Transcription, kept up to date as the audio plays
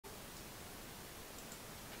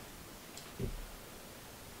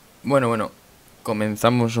Bueno,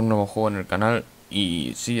 comenzamos un nuevo juego en el canal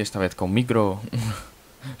y sí, esta vez con micro,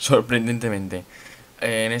 sorprendentemente.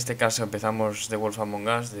 En este caso empezamos The Wolf Among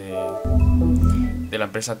Us de la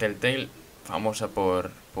empresa Telltale, famosa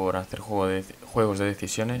por hacer juegos de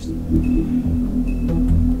decisiones.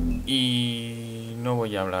 Y no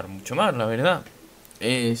voy a hablar mucho más, la verdad.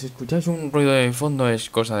 Si escucháis un ruido de fondo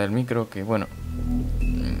es cosa del micro que, bueno,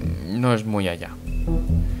 no es muy allá.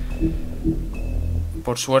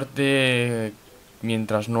 Por suerte,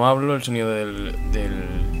 mientras no hablo, el sonido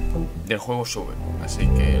del juego sube. Así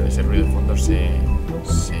que ese ruido de fondo se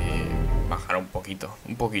bajará un poquito,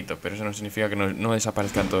 pero eso no significa que no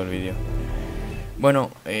desaparezca en todo el vídeo. Bueno,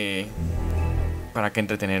 para que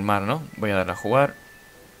entretener más, ¿no? Voy a darle a jugar.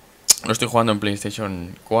 Lo estoy jugando en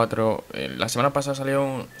PlayStation 4. La semana pasada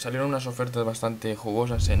salieron unas ofertas bastante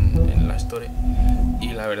jugosas en la Store.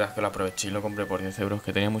 Y la verdad es que lo aproveché y lo compré por 10 euros,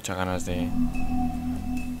 que tenía muchas ganas de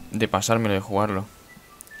pasármelo, de jugarlo.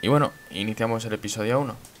 Y bueno, iniciamos el episodio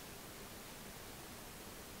 1.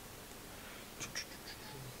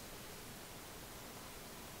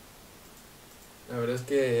 La verdad es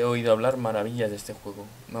que he oído hablar maravillas de este juego.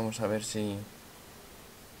 Vamos a ver si...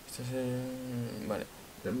 Vale.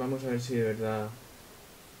 Vamos a ver si de verdad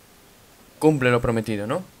cumple lo prometido,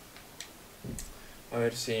 ¿no? A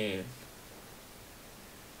ver si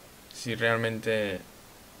realmente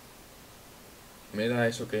me da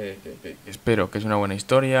eso que espero, que es una buena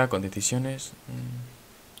historia, con decisiones.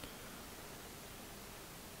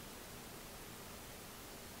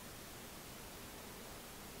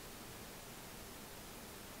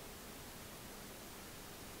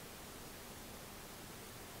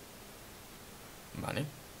 Vale.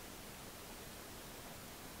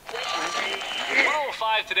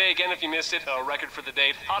 105 today, again if you missed it, record for the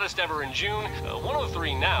date, hottest ever in June,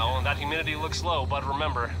 103 now, that humidity looks low, but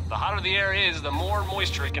remember, the hotter the air is, the more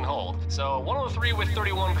moisture it can hold. So 103 with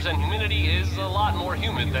 31% humidity is a lot more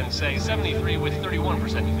humid than, say, 73 with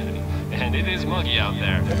 31% humidity. And it is muggy out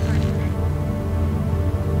there.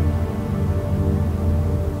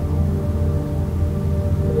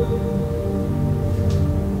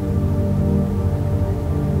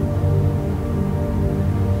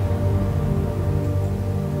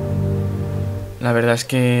 La verdad es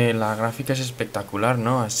que la gráfica es espectacular,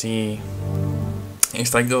 ¿no? Así...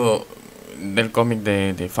 extraído del cómic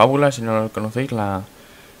de Fábula, si no lo conocéis.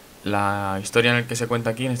 La historia en la que se cuenta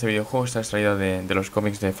aquí en este videojuego está extraída de los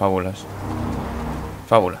cómics de Fábula.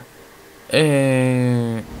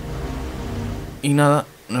 Y nada,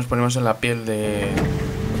 nos ponemos en la piel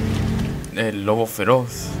del lobo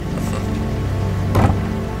feroz.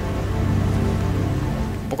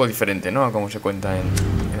 Un poco diferente, ¿no? A como se cuenta en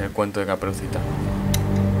el cuento de Caperucita.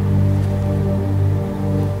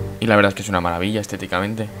 Y la verdad es que es una maravilla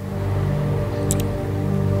estéticamente.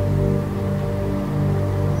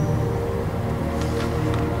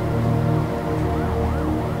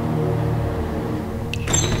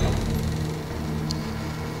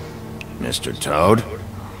 Mr. Toad?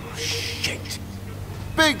 Shit.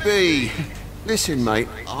 Bigby! Listen, mate,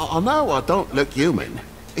 I know I don't look human.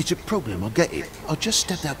 It's a problem, I get it. I just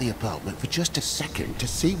stepped out the apartment for just a second to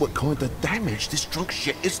see what kind of damage this drunk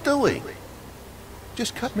shit is doing.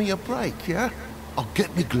 Just cut me a break, yeah? I'll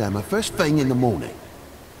get me glamour first thing in the morning.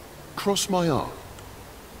 Cross my arm.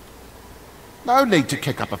 No need to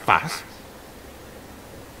kick up a fuss.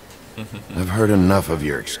 I've heard enough of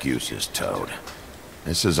your excuses, Toad.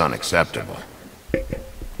 This is unacceptable.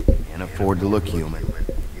 Can't afford to look human.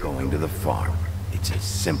 Going to the farm. It's as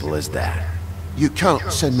simple as that. You can't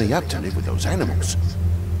send me up to live with those animals.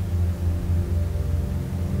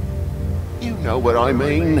 You know what I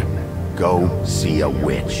mean. Go see a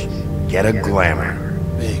witch. Get a glamour.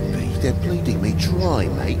 Bigby, they're bleeding me dry,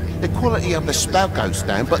 mate. The quality of the spout goes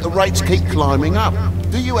down, but the rates keep climbing up.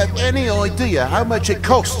 Do you have any idea how much it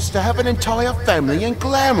costs to have an entire family in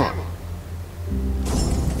glamour?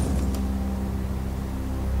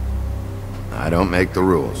 I don't make the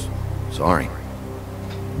rules. Sorry.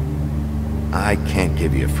 I can't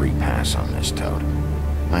give you a free pass on this, Toad.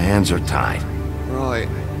 My hands are tied. Right.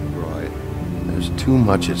 There's too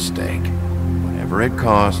much at stake. Whatever it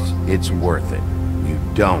costs, it's worth it. You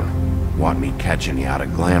don't want me catching you out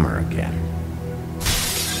of glamour again.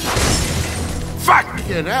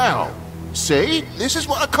 Fucking hell! See? This is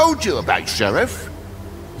what I told you about, Sheriff.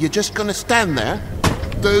 You're just gonna stand there,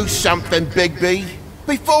 do something, Bigby,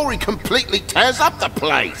 before he completely tears up the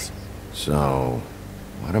place. So,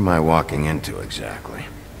 what am I walking into exactly?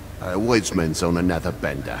 Woodsman's on another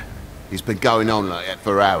bender. He's been going on like that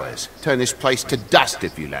for hours. Turn this place to dust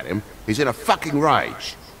if you let him. He's in a fucking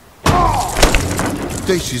rage.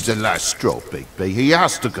 This is the last straw, Bigby. He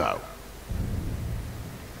has to go.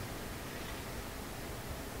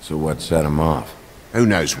 So what set him off? Who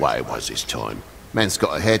knows why it was this time? Man's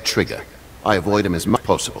got a hair trigger. I avoid him as much as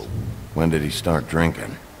possible. When did he start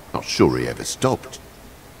drinking? Not sure he ever stopped.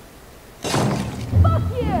 Fuck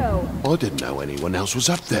you! I didn't know anyone else was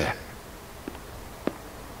up there.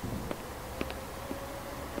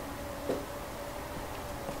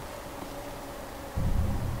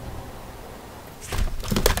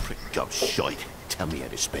 Prick job shite. Tell me how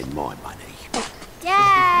to spend my money.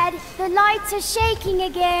 Dad, the lights are shaking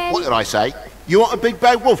again. What did I say? You want a big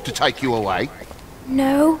bad wolf to take you away?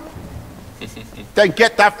 No. Then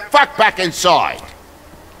get the fuck back inside!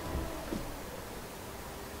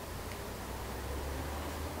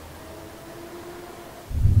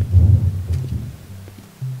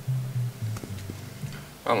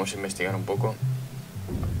 Vamos a investigar un poco.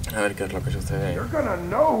 A ver qué es lo que sucede.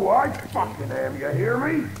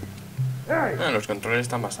 Los controles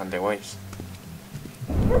están bastante guays.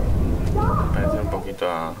 Parece un poquito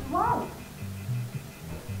a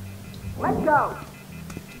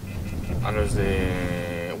los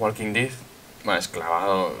de Walking Dead. Bueno,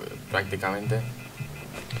 esclavado prácticamente.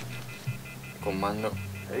 Con mando.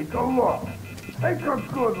 Take a look. Take a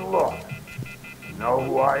good look. Know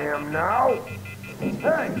who I am now?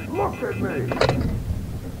 Hey, look at me.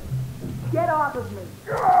 Get off of me.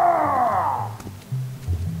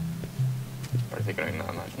 Parece que no hay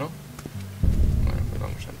nada más, ¿no? Bueno, pues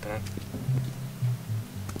vamos a entrar.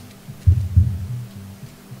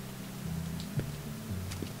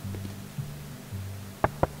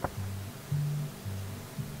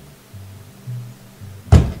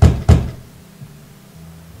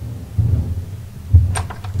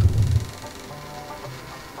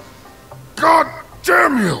 God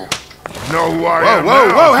damn you! Know who I am Whoa,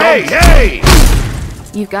 now? whoa, hey, hey!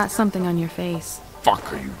 You've got something on your face.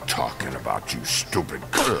 Fuck are you talking about, you stupid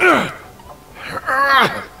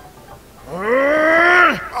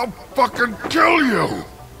I'll fucking kill you!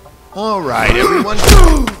 All right, everyone.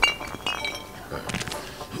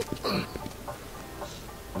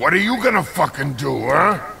 What are you gonna fucking do,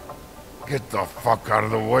 huh? Get the fuck out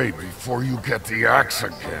of the way before you get the axe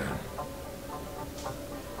again.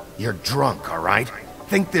 You're drunk, all right?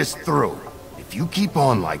 Think this through. If you keep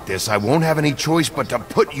on like this, I won't have any choice but to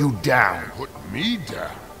put you down. Put me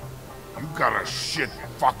down? You got a shit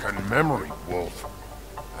fucking memory, Wolf.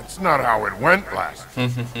 That's not how it went last.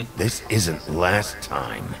 This isn't last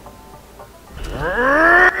time. You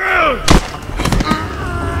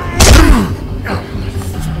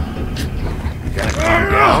gotta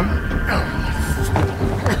calm down.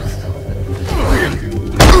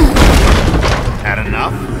 Had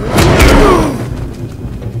enough?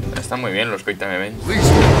 Están muy bien los Coita me ven. At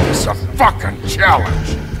least it's a fucking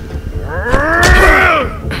challenge.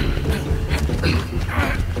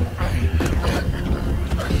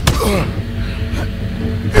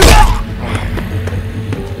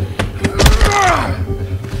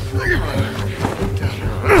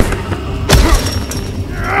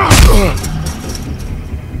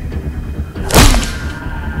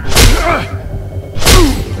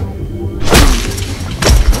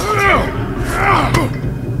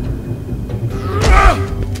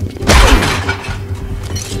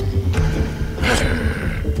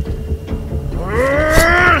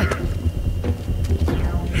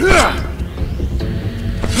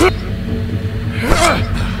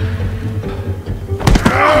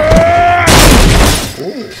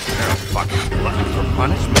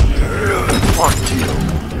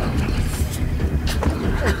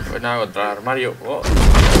 Pues nada, contra el armario. Oh.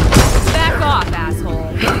 Back off,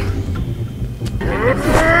 asshole.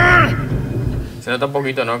 Se nota un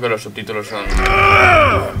poquito, ¿no? Que los subtítulos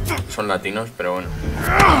son latinos, pero bueno.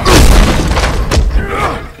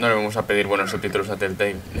 No le vamos a pedir buenos subtítulos a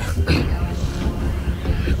Telltale.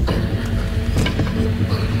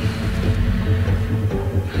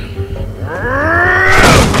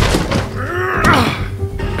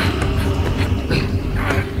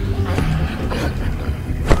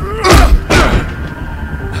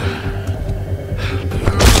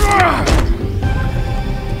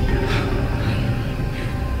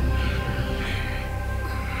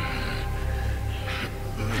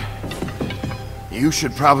 You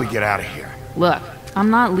should probably get out of here. Look, I'm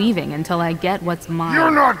not leaving until I get what's mine.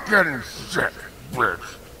 You're not getting sick, bitch.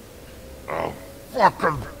 I'll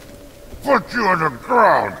fucking put you on the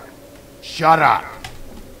ground. Shut up.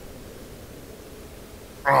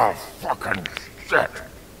 Oh, fucking shit.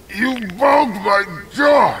 You bugged my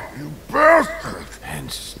jaw, you bastard.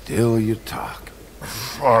 And still you talk.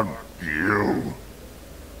 Fuck you.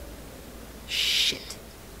 Shit.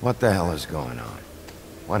 What the hell is going on?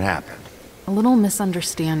 What happened? A little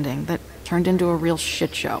misunderstanding that turned into a real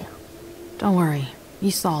shit show. Don't worry, you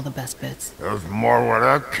saw the best bits. There's more where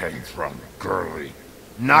that came from, girly.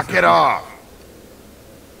 Knock it off!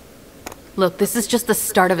 Look, this is just the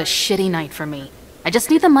start of a shitty night for me. I just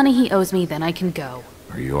need the money he owes me, then I can go.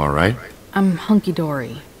 Are you alright? I'm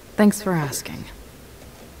hunky-dory. Thanks for asking.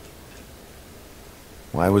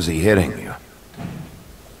 Why was he hitting you?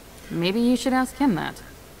 Maybe you should ask him that.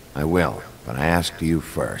 I will, but I asked you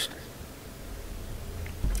first.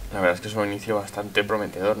 La verdad es que es un inicio bastante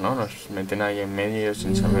prometedor, ¿no? Nos meten ahí en medio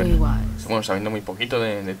sin Knew saber... he was. Bueno, sabiendo muy poquito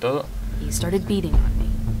de todo. He started beating on me.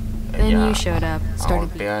 Then you showed up, A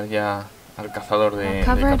started beating. golpear ya al cazador de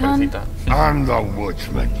Cover it, hun? Caperucita. I'm the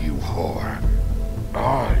woodsman, you whore.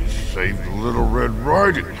 I saved Little Red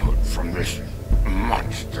Riding Hood from this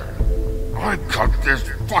monster. I cut this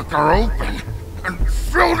fucker open and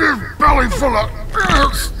filled his belly full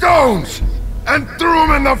of stones and threw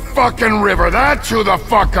him in the fucking river. That's who the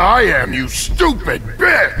fuck I am, you stupid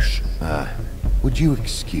bitch! Would you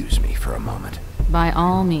excuse me for a moment? By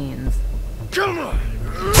all means. Come on!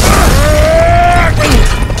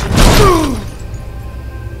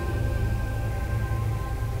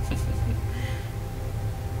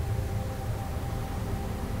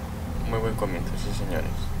 Muy buen comienzo, sí señores.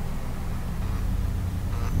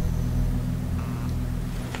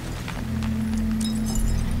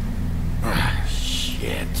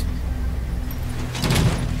 Shit.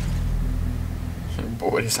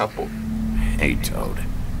 Pobre sapo. Hey, Toad.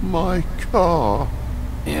 My car.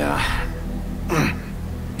 Yeah.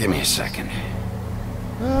 Give me a second.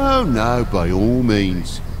 Oh no, by all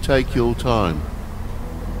means. Take your time.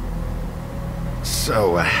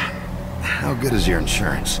 So, how good is your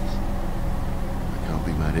insurance? I can't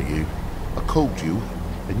be mad at you. I called you,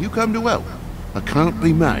 and you come to help. I can't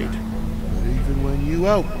be mad. But even when you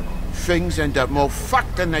help, things end up more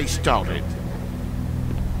fucked than they started.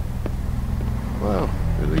 Well,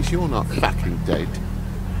 at least you're not fucking dead.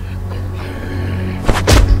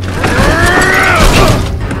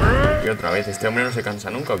 Y otra vez, ¿este hombre no se cansa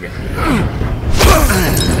nunca o qué?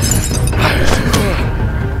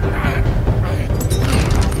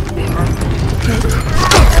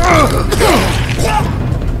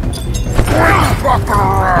 Fucking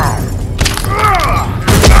around!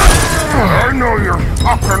 I know you're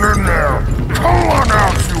fucking in there! Come on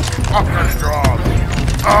out, you fucking dog!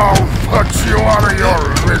 I'll put you out of your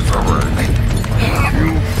misery! You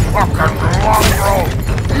fucking mongrel!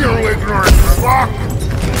 You ignorant fuck!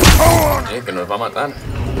 Come on! Que nos va a matar.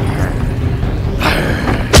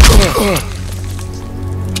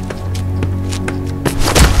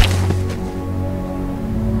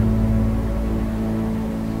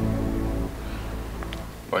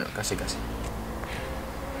 Bueno, casi.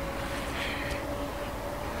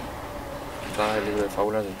 Entrada del libro de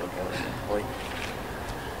fábulas desbloqueado hoy.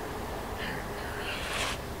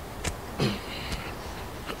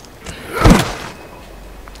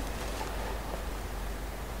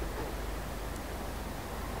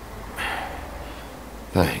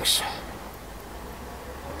 Thanks.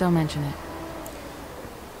 Don't mention it.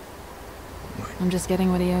 I'm just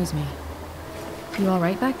getting what he owes me. You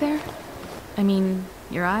alright back there? I mean,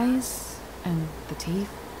 your eyes and the teeth.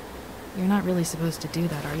 You're not really supposed to do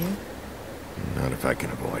that, are you? Not if I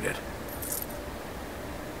can avoid it.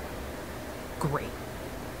 Great.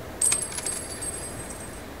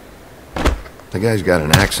 The guy's got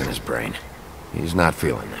an axe in his brain. He's not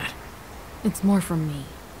feeling that. It's more from me.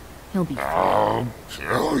 He'll be fine. I'll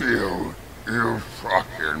kill you, you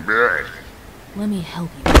fucking bitch! Let me help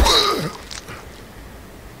you.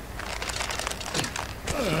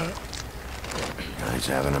 Guy's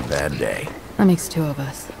having a bad day. That makes two of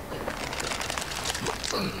us.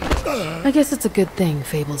 I guess it's a good thing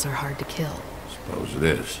fables are hard to kill. Suppose it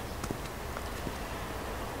is.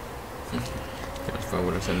 Que las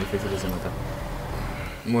fábulas sean difíciles de matar.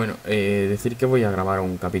 Bueno, decir que voy a grabar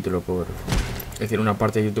un capítulo por... Es decir, una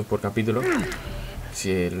parte de YouTube por capítulo.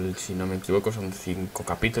 Si no me equivoco, son 5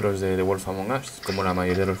 capítulos de The Wolf Among Us, como la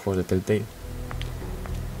mayoría de los juegos de Telltale.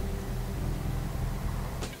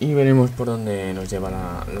 Y veremos por dónde nos lleva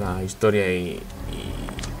la historia y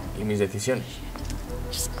mis decisiones.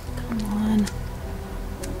 Just come on.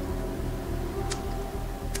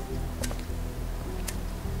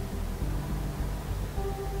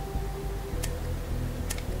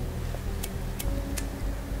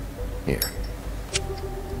 Here.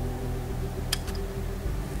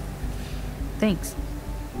 Thanks.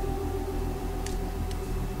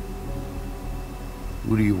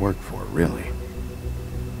 Who do you work for, really?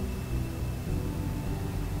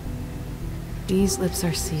 Dee's lips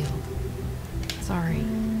are sealed. Sorry.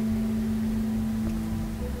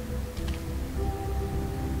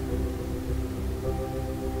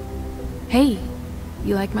 Hey,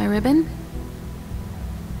 you like my ribbon?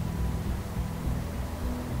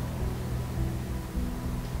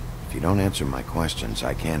 If you don't answer my questions,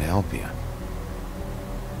 I can't help you.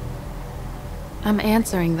 I'm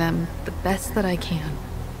answering them the best that I can.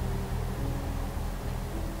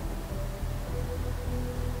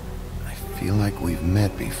 I feel like we've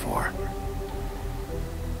met before.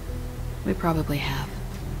 We probably have.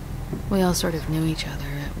 We all sort of knew each other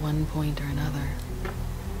at one point or another.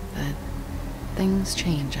 But things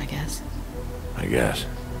change, I guess. I guess.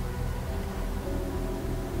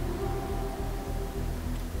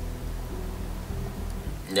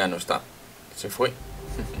 Ya no está. Se fue.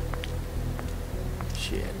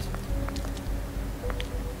 Shit.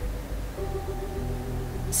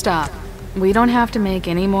 Stop. We don't have to make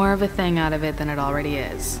any more of a thing out of it than it already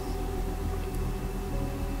is.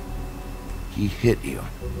 He hit you.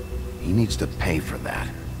 He needs to pay for that.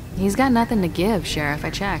 He's got nothing to give, Sheriff.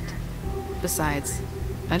 I checked. Besides,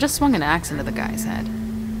 I just swung an axe into the guy's head.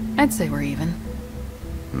 I'd say we're even.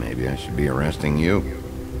 Maybe I should be arresting you.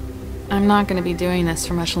 I'm not going to be doing this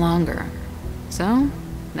for much longer. So,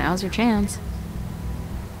 now's your chance.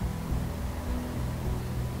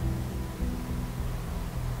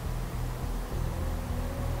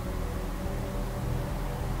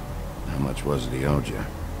 How much was it he owed you?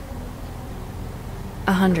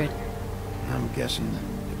 100. I'm guessing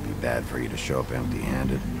it'd be bad for you to show up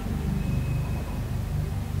empty-handed.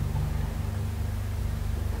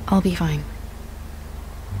 I'll be fine.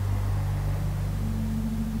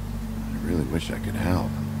 I really wish I could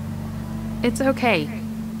help. It's okay.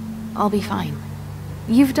 I'll be fine.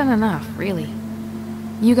 You've done enough, really.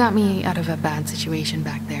 You got me out of a bad situation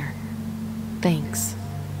back there. Thanks.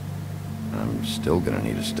 I'm still gonna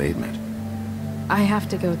need a statement. I have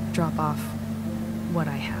to go drop off what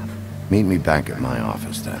I have. Meet me back at my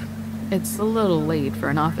office then. It's a little late for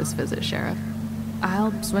an office visit, Sheriff.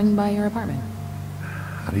 I'll swing by your apartment.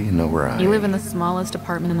 How do you know where I... You live in the smallest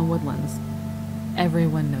apartment in the Woodlands.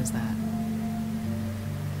 Everyone knows that.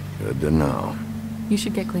 Good to know. You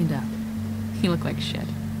should get cleaned up. You look like shit.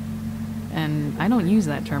 And I don't use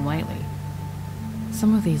that term lightly.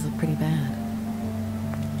 Some of these look pretty bad.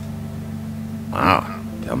 Wow.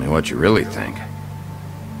 Tell me what you really think.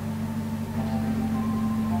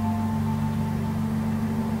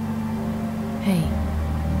 Hey.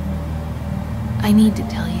 I need to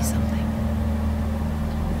tell you something.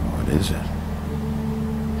 What is it?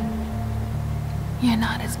 You're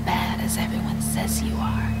not as bad as everyone says you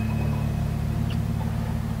are.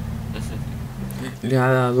 Le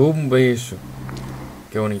ha dado un beso.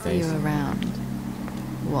 Qué bonita See es. you around,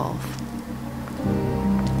 Wolf.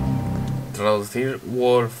 Traducir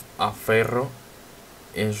Wolf a Ferro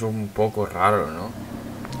es un poco raro, ¿no?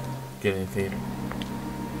 Quiero decir,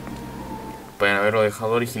 pueden haberlo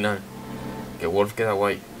dejado original, que Wolf queda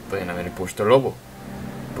guay. Pueden haber puesto Lobo,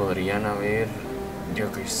 podrían haber,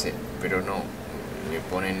 yo qué sé, pero no, le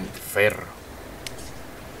ponen Ferro.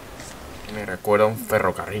 Me recuerda a un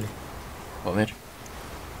ferrocarril. Joder,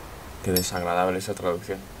 qué desagradable esa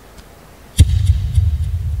traducción.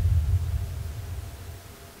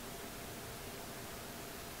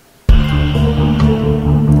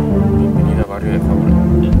 Bienvenida a Barrio de Fábula.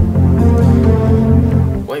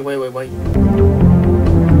 Guay.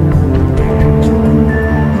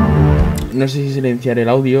 No sé si silenciar el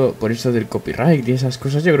audio por eso del copyright y esas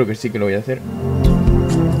cosas. Yo creo que sí que lo voy a hacer.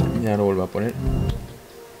 Ya lo vuelvo a poner.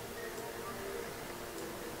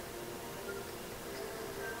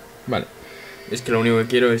 Vale. Es que lo único que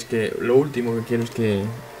quiero es que... Lo último que quiero es que...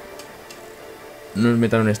 no nos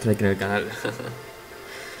metan un strike en el canal.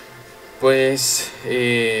 Pues...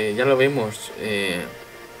 ya lo vemos.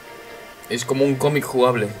 Es como un cómic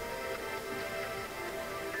jugable.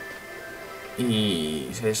 Y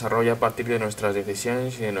se desarrolla a partir de nuestras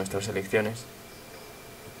decisiones y de nuestras elecciones.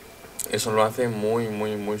 Eso lo hace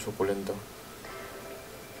muy suculento.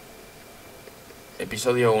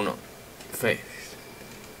 Episodio 1. Fe.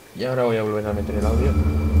 Y ahora voy a volver a meter el audio.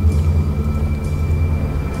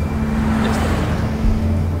 Ya está.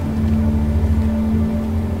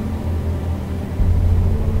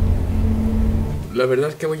 La verdad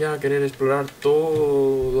es que voy a querer explorar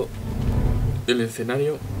todo el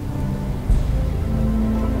escenario.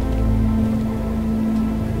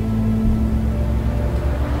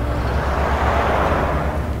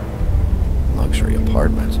 Luxury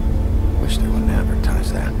apartments. Wish they wouldn't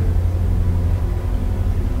advertise that.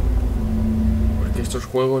 Porque estos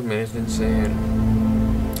juegos merecen ser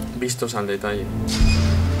vistos al detalle.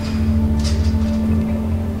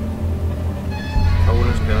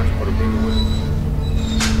 Fábulas creadas por Bigby.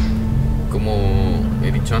 Como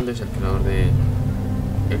he dicho antes, el creador de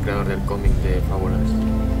el creador del cómic de fábulas.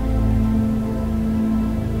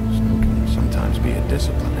 Snow can sometimes be a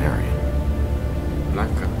disciplinarian.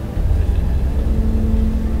 Blanca.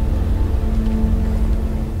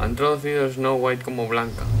 Han traducido Snow White como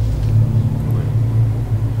Blanca. Bueno,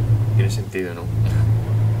 tiene sentido, ¿no?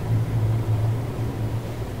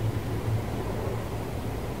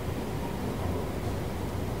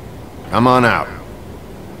 Come on out.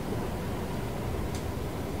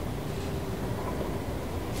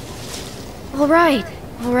 All right,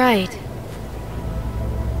 all right.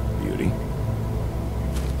 Beauty.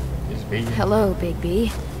 Es Bigby. Hello,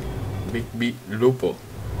 Bigby. Bigby Lupo.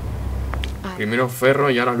 Primero Ferro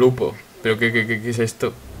y ahora Lupo. ¿Pero qué es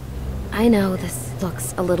esto? I know this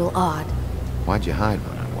looks a little odd. Why'd you hide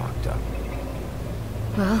when I walked up?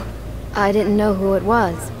 Well, I didn't know who it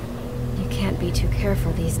was. You can't be too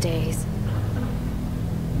careful these days.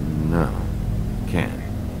 No, can't.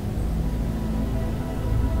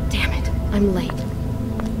 Damn it, I'm late.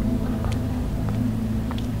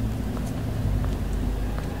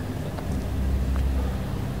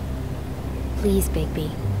 Please,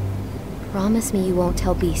 Bigby. Promise me you won't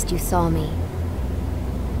tell Beast you saw me.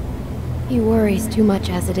 He worries too much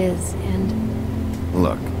as it is, and...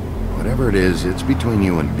 Look, whatever it is, it's between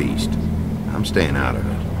you and Beast. I'm staying out of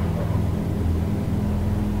it.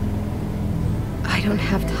 I don't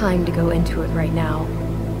have time to go into it right now.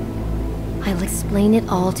 I'll explain it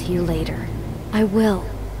all to you later. I will,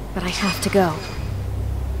 but I have to go.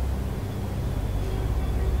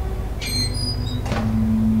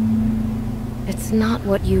 It's not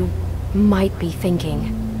what you might be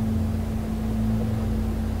thinking.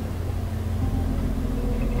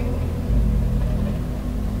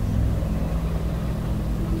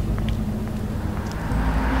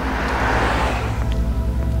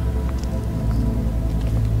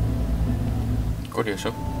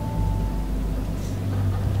 Curioso.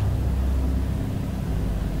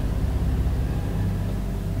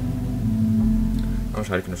 Vamos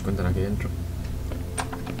a ver qué nos cuentan aquí dentro.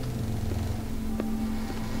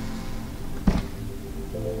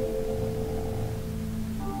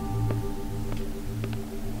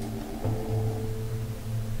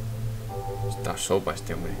 Esta sopa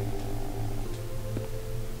este hombre.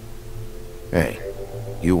 Hey,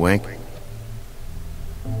 you wink?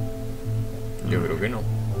 Yo creo que no.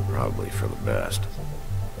 Probably for the best.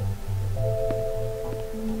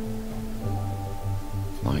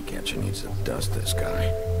 Flycatcher needs to dust this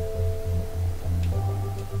guy.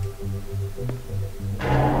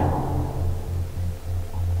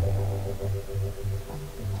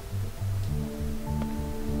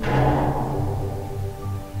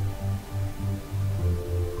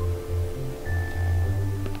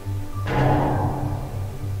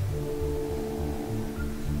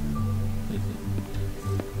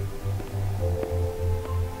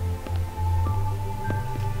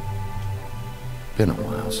 Been a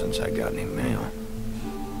while since I got any mail.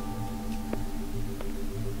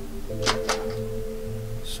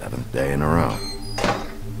 Seventh day in a row.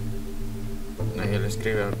 Nadie le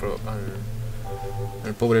escribe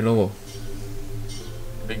al pobre lobo.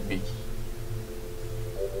 Bigby.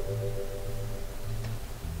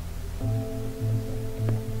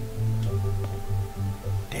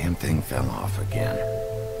 Damn thing fell off again.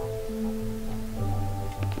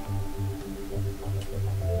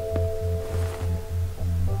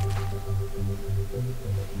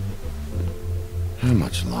 How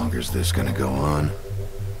much longer is this gonna go on?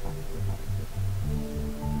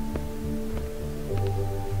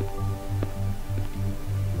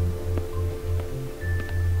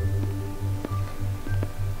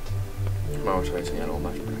 Vamos a ver si hay algo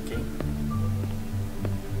más por aquí.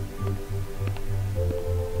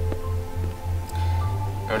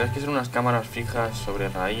 La verdad es que son unas cámaras fijas sobre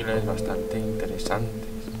raíles bastante interesantes.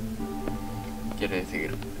 Quiere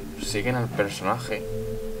decir, siguen al personaje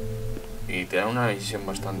y te dan una visión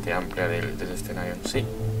bastante amplia del escenario en sí.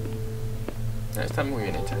 Están muy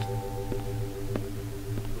bien hechas.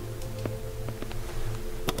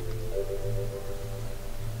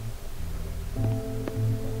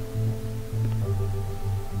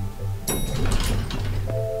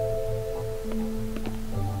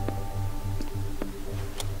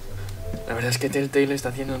 La verdad es que Telltale está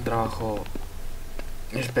haciendo un trabajo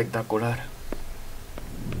espectacular.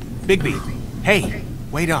 Bigby, hey,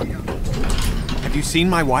 wait up. Have you seen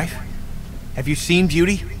my wife? Have you seen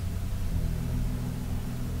Beauty?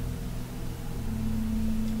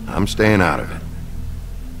 I'm staying out of it.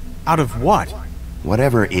 Out of what?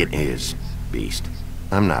 Whatever it is, Beast.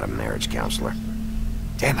 I'm not a marriage counselor.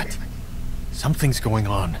 Damn it. Something's going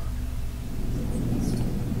on.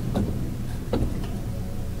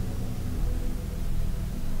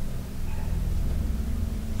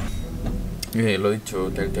 Lo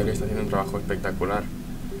dicho, Telltale está haciendo un trabajo espectacular.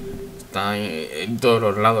 Está en todos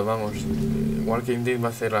los lados, vamos. Walking Dead va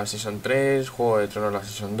a hacer la Season 3, Juego de Tronos la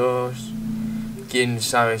Season 2. Quién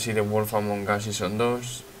sabe si The Wolf Among Us Season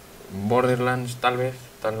 2. Borderlands, tal vez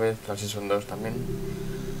la Season 2 también.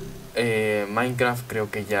 Minecraft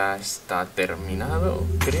creo que ya está terminado,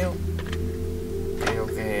 creo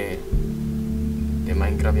que de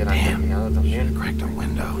Minecraft ya lo han terminado también.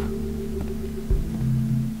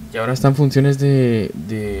 Y ahora están funciones de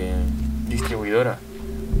distribuidora.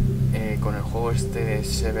 Con el juego este de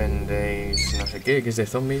 7 Days no sé qué, que es de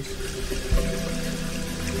zombies.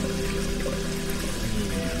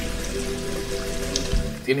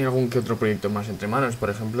 Tiene algún que otro proyecto más entre manos.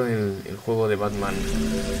 Por ejemplo, el juego de Batman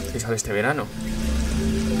que sale este verano.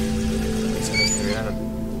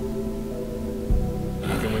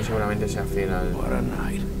 Y que muy seguramente sea fiel a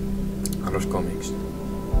los cómics.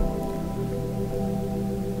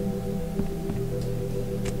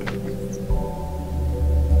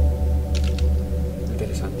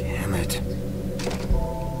 Interesante. Damn it.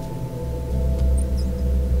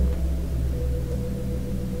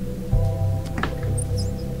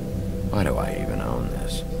 Why do I even own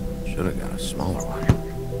this? Should have got a smaller one.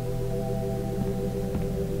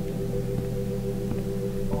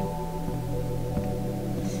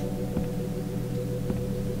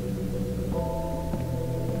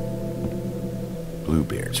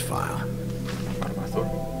 Bluebeard's file. Barba azul.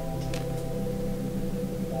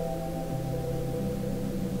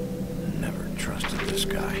 Never trusted this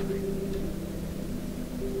guy.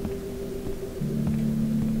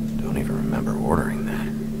 Don't even remember ordering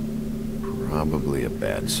that. Probably a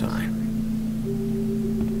bad sign.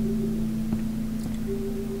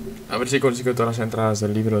 A ver si consigo todas las entradas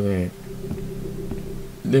del libro de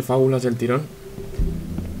fábulas del tirón.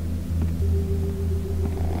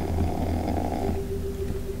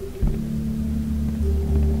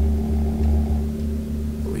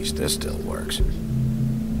 At least this still works.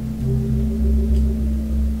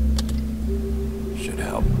 Should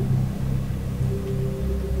help.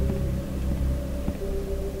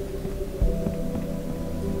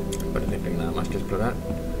 Parece que hay nada más que explorar.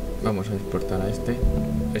 Vamos a exportar a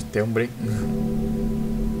este hombre.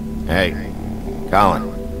 Hey, Colin,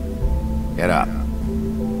 get up.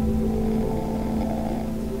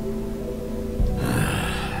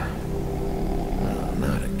 Oh,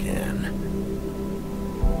 not again.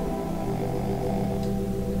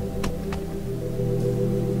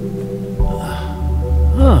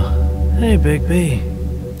 Oh, hey, Bigby.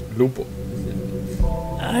 Lupo.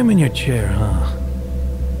 I'm in your chair, huh?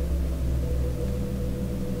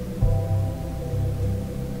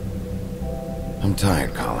 I'm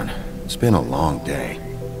tired, Colin. It's been a long day.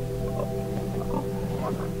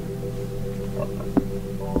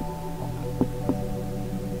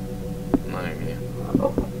 Madre mía.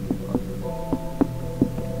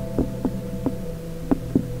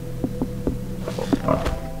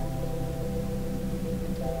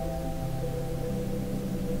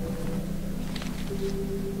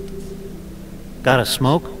 Got a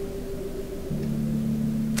smoke?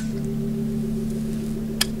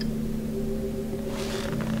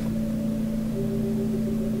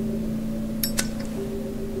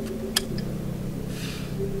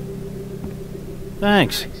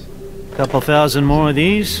 Thanks. Couple thousand more of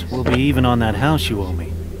these, we'll be even on that house you owe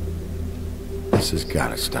me. This has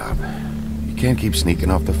gotta stop. You can't keep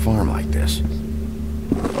sneaking off the farm like this.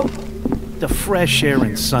 The fresh air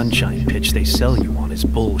and sunshine pitch they sell you on is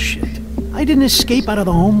bullshit. I didn't escape out of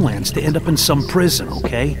the homelands to end up in some prison,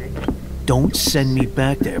 okay? Don't send me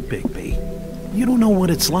back there, Bigby. You don't know what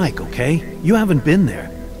it's like, okay? You haven't been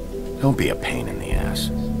there. Don't be a pain in the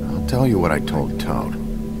ass. I'll tell you what I told Toad.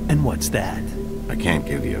 And what's that? I can't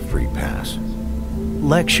give you a free pass.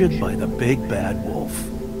 Lectured by the big bad wolf.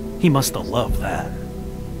 He must have loved that.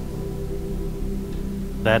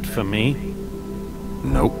 That for me?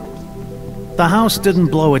 Nope. The house didn't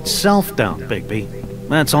blow itself down, Bigby.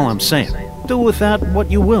 That's all I'm saying. Do with that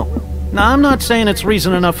what you will. Now, I'm not saying it's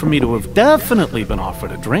reason enough for me to have definitely been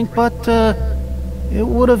offered a drink, but, it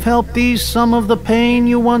would have helped ease some of the pain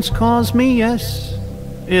you once caused me, yes?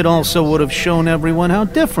 It also would have shown everyone how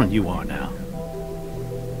different you are now.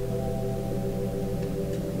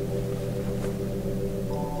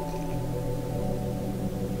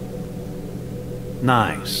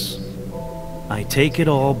 Nice. I take it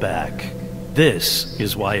all back. This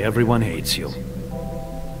is why everyone hates you.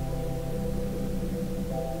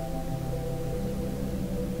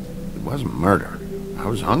 It wasn't murder. I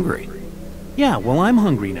was hungry. Yeah, well, I'm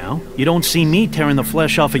hungry now. You don't see me tearing the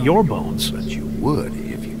flesh off of your bones. But you would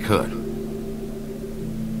if you could.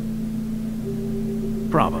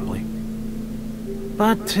 Probably.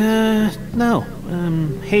 But, no,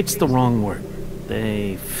 hate's the wrong word.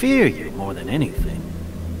 They fear you more than anything.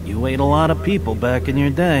 You ate a lot of people back in your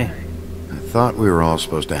day. I thought we were all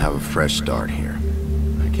supposed to have a fresh start here.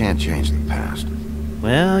 I can't change the past.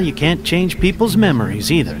 Well, you can't change people's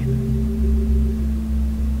memories either.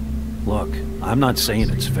 Look, I'm not saying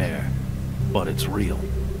it's fair, but it's real.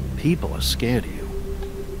 People are scared of you.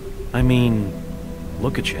 I mean,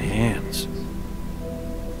 look at your hands.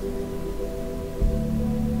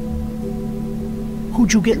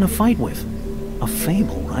 Who'd you get in a fight with? A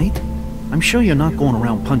fable, right? I'm sure you're not going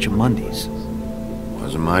around punching Mondays.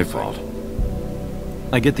 Wasn't my fault.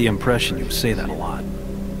 I get the impression you say that a lot.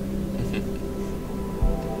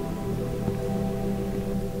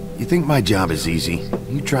 You think my job is easy?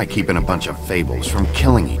 You try keeping a bunch of fables from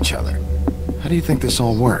killing each other. How do you think this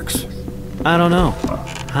all works? I don't know.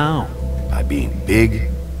 How? By being big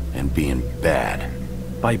and being bad.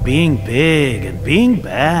 By being big and being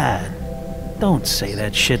bad. Don't say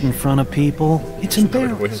that shit in front of people. It's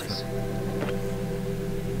embarrassing.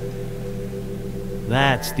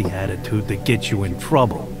 That's the attitude that gets you in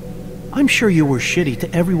trouble. I'm sure you were shitty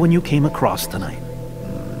to everyone you came across tonight.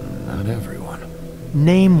 Not everyone.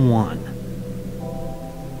 Name one.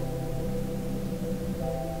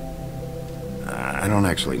 I don't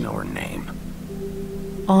actually know her name.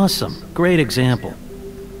 Awesome. Great example.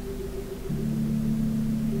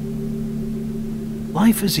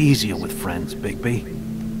 Life is easier with friends, Bigby.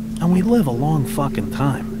 And we live a long fucking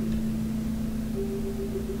time.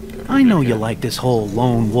 I know you like this whole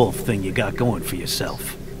lone wolf thing you got going for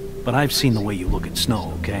yourself. But I've seen the way you look at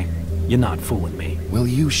Snow, okay? You're not fooling me. Will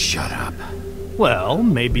you shut up? Well,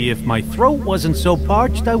 maybe if my throat wasn't so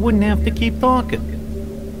parched, I wouldn't have to keep talking.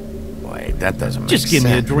 Wait, that doesn't make sense. Just give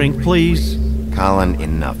me a drink, please. Colin,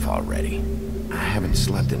 enough already. I haven't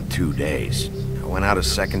slept in 2 days. I went out a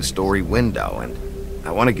second-story window, and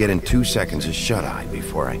I want to get in 2 seconds of shut-eye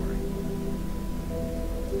before I...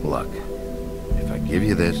 Look, if I give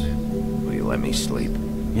you this, will you let me sleep?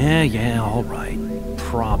 Yeah, all right.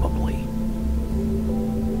 Probably.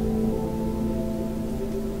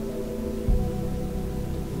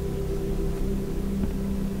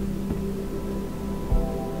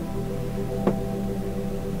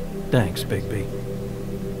 Thanks, Bigby.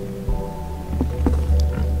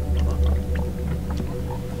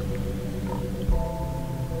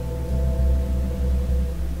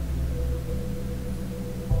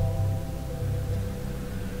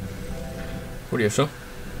 Curioso.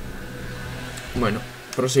 Bueno,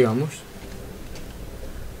 prosigamos.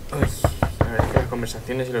 Ay, la verdad es que las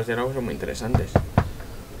conversaciones y los diálogos son muy interesantes.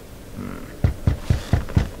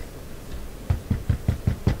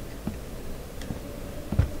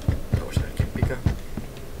 Vamos a ver quién pica.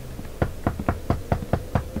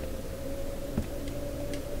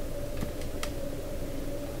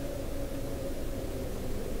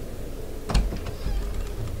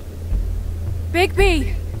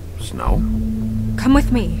 Bigby! Snow? Come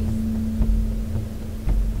with me.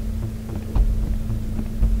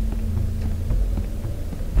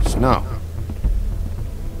 Snow.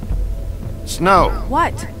 Snow!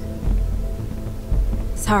 What?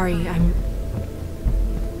 Sorry,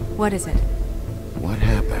 What is it? What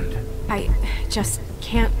happened? I just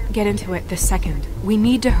can't get into it this second. We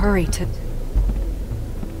need to hurry to...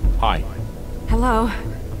 Hi. Hello.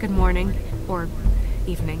 Good morning. Or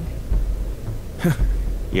evening.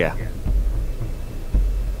 Yeah.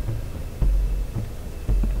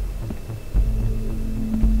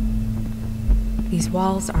 These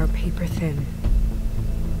walls are paper thin.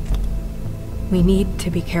 We need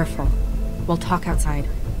to be careful. We'll talk outside.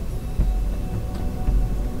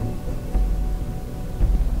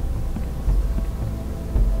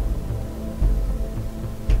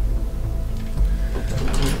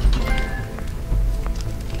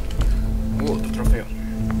 Otro trofeo.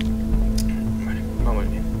 Vale, vamos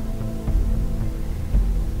bien.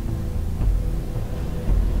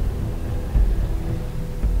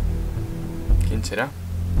 ¿Quién será?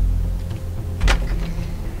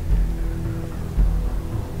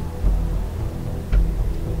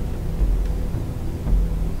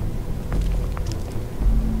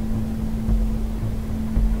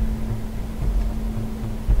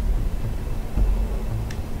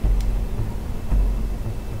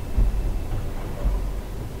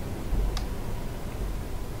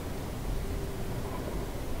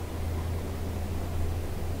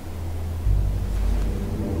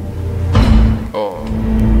 Oh.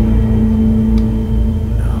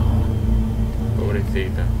 No.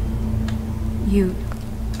 Pobrecita. You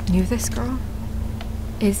knew this girl?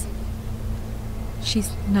 She's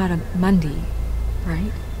not a Mundy,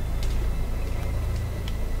 right?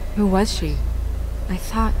 Who was she? I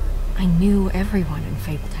thought I knew everyone in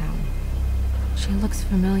Fabletown. She looks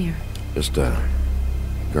familiar. Just a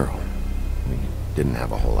girl. We didn't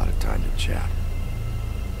have a whole lot of time to chat.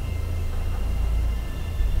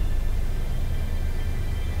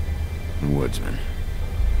 Woodsman.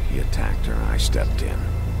 He attacked her, I stepped in.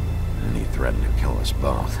 And he threatened to kill us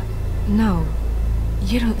both. No.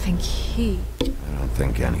 You don't think he... I don't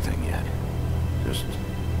think anything yet. Just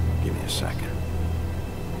give me a second.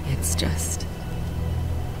 It's just...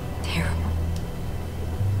 terrible.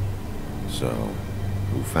 So,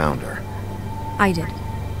 who found her? I did.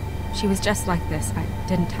 She was just like this. I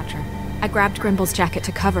didn't touch her. I grabbed Grimble's jacket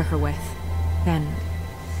to cover her with. Then,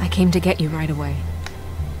 I came to get you right away.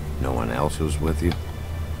 No one else was with you?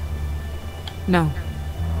 No.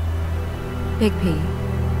 Bigby,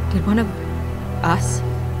 did one of us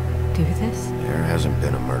do this? There hasn't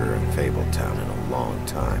been a murder in Fabletown in a long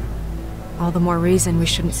time. All the more reason we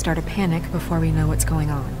shouldn't start a panic before we know what's going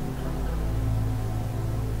on.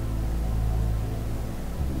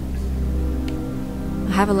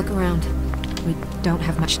 Have a look around. We don't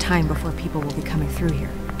have much time before people will be coming through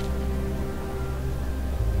here.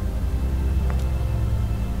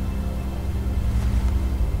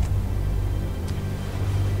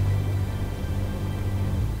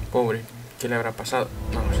 Pobre, ¿qué le habrá pasado?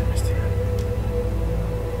 Vamos a investigar.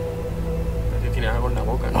 Parece que tiene algo en la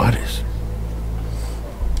boca, ¿no? What is?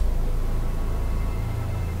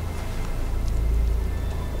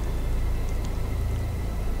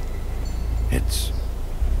 It's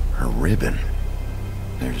her ribbon.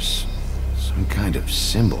 There's some kind of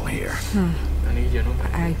symbol here. Anillo, ¿no?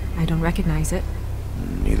 I don't recognize it.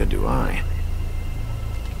 Neither do I.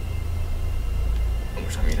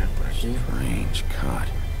 Vamos a mirar por aquí. Strange cut.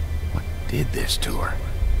 What did this to her?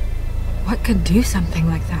 What could do something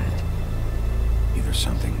like that? Either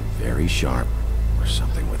something very sharp or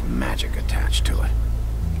something with magic attached to it.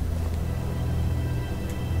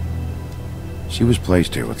 She was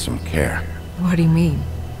placed here with some care. What do you mean?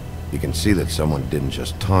 You can see that someone didn't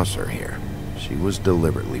just toss her here. She was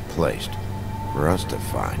deliberately placed for us to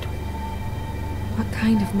find. What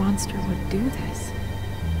kind of monster would do this?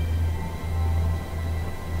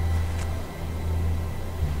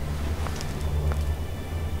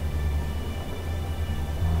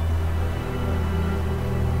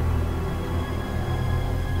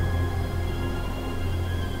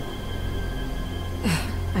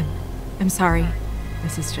 I'm sorry.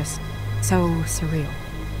 This is just so surreal.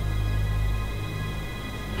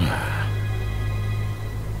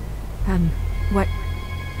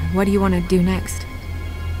 What do you want to do next?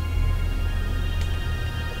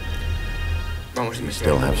 Vamos a We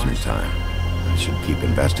still have some time. I should keep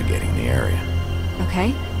investigating the area.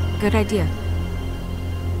 Okay, good idea.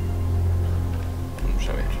 Vamos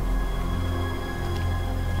a ver.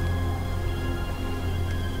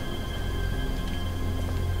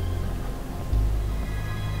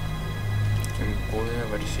 ¿Quién puede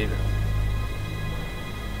haber sido?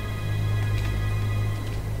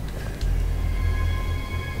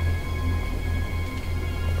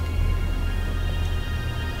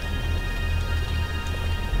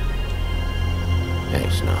 Hey,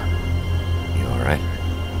 Snow. You alright?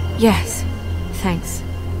 Yes, thanks.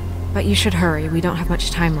 But you should hurry, we don't have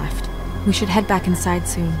much time left. We should head back inside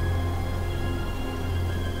soon.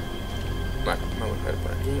 Vale, vamos a ver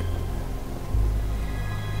por aquí.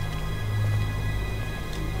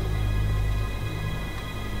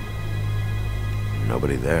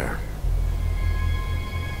 Nobody there.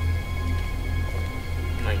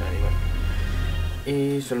 No hay nadie, vale.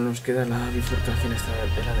 Y solo nos queda la bifurcación esta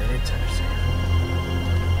de la derecha, a ver si hay algo.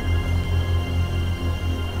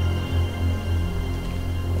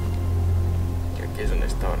 Que aquí es donde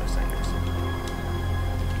estaban las sangres.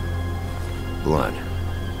 Blood.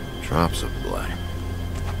 Drops of blood.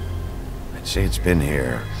 I'd say it's been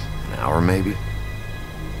here an hour, maybe?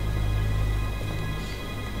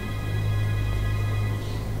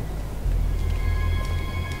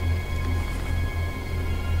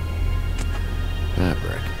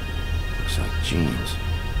 Fabric. Looks like jeans.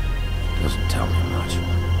 Doesn't tell me much.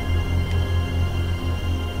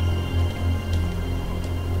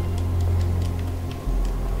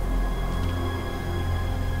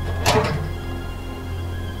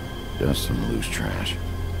 Just some loose trash.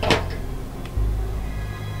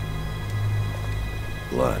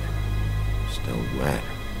 Blood. Still wet.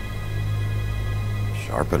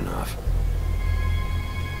 Sharp enough.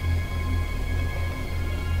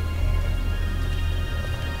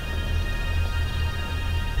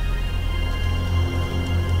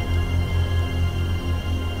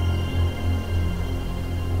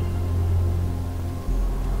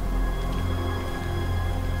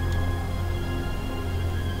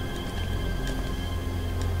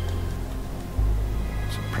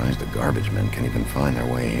 the garbage men can even find their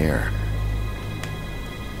way here.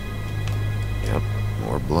 Yep,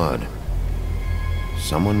 more blood.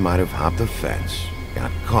 Someone might have hopped the fence,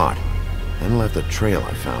 got caught, and left the trail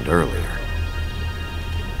I found earlier.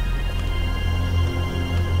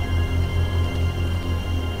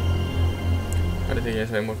 Parece que ya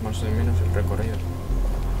sabemos más o menos el recorrido,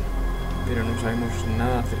 pero no sabemos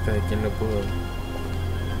nada acerca de quién lo pudo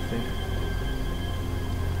hacer.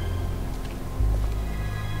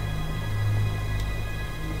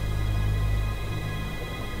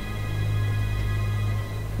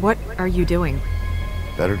 What are you doing?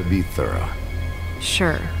 Better to be thorough.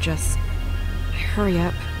 Sure, just hurry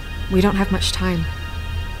up. We don't have much time.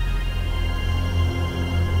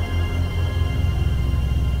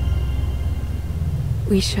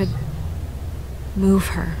 We should move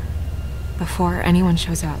her before anyone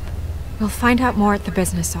shows up. We'll find out more at the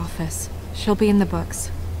business office. She'll be in the books.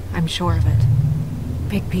 I'm sure of it.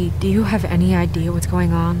 Bigby, do you have any idea what's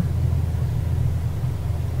going on?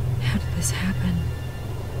 How did this happen?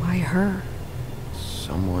 Why her?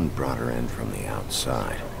 Someone brought her in from the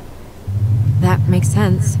outside. That makes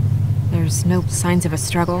sense. There's no signs of a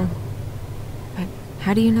struggle. But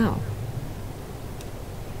how do you know?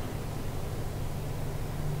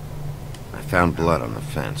 I found blood on the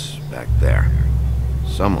fence, back there.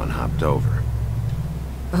 Someone hopped over.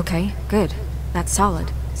 Okay, good. That's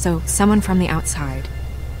solid. So, someone from the outside.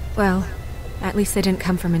 Well, at least they didn't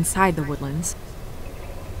come from inside the woodlands.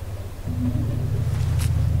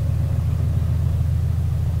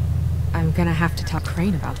 I'm gonna have to talk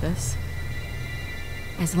Crane about this.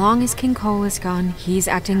 As long as King Cole is gone, he's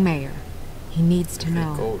acting mayor. He needs to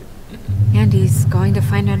know. And he's going to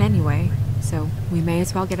find out anyway, so we may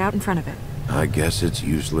as well get out in front of it. I guess it's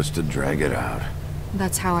useless to drag it out.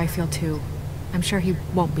 That's how I feel too. I'm sure he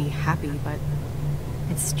won't be happy, but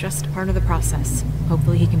it's just part of the process.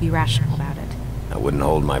 Hopefully he can be rational about it. I wouldn't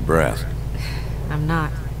hold my breath. I'm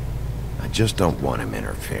not. I just don't want him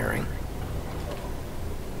interfering.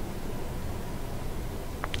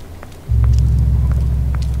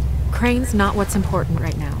 Crane's not what's important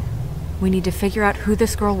right now. We need to figure out who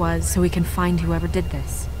this girl was so we can find whoever did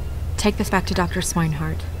this. Take this back to Dr.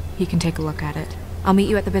 Swinehart. He can take a look at it. I'll meet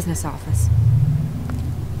you at the business office.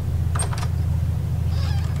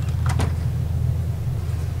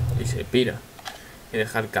 Y se pira. Y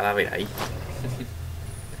deja el cadáver ahí.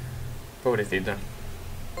 Pobrecita.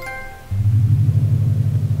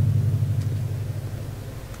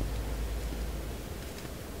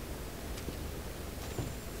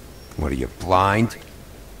 What are you, blind?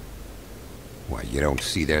 Why, you don't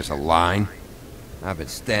see there's a line? I've been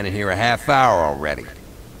standing here a half hour already.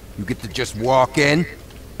 You get to just walk in?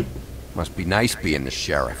 Must be nice being the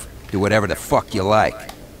sheriff. Do whatever the fuck you like.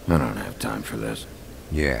 I don't have time for this.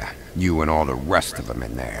 Yeah, you and all the rest of them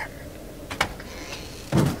in there.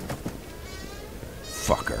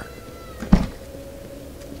 Fucker.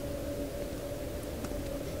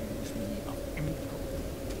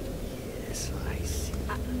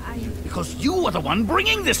 Because you are the one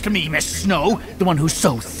bringing this to me, Miss Snow. The one who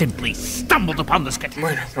so simply stumbled upon the sketch.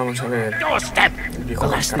 Bueno, vamos a ver. Doorstep. The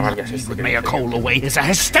last thing I need with Mayor Cole away is a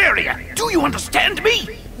hysteria. Do you understand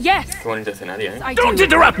me? Yes. Qué bonito escenario, ¿eh? Don't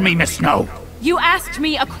interrupt me, Miss Snow. You asked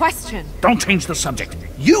me a question. Don't change the subject.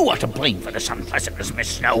 You are to blame for this unpleasantness, Miss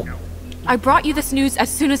Snow. I brought you this news as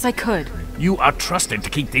soon as I could. You are trusted to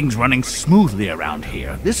keep things running smoothly around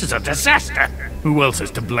here. This is a disaster. Who else is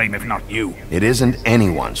to blame if not you? It isn't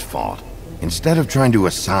anyone's fault. Instead of trying to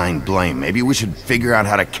assign blame, maybe we should figure out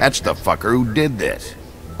how to catch the fucker who did this.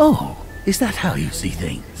 Oh, is that how you see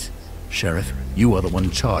things? Sheriff, you are the one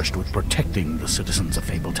charged with protecting the citizens of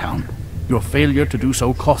Fabletown. Your failure to do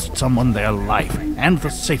so cost someone their life and the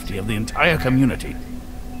safety of the entire community.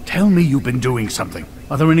 Tell me you've been doing something.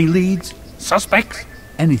 Are there any leads? Suspects?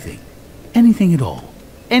 Anything. Anything at all.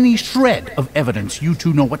 Any shred of evidence you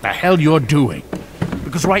two know what the hell you're doing.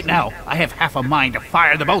 Because right now, I have half a mind to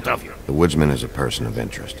fire the both of you. The woodsman is a person of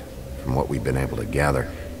interest. From what we've been able to gather,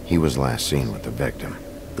 he was last seen with the victim.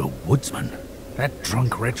 The woodsman? That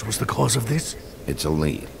drunk wretch was the cause of this? It's a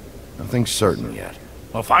lead. Nothing certain yet.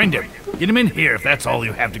 Well, find him. Get him in here if that's all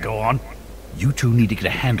you have to go on. You two need to get a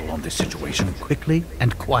handle on this situation quickly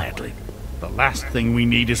and quietly. The last thing we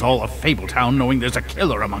need is all of Fabletown knowing there's a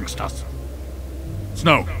killer amongst us.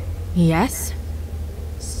 Snow. Yes?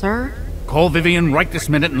 Sir? Call Vivian right this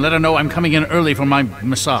minute and let her know I'm coming in early for my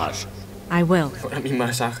massage. I will. Para mi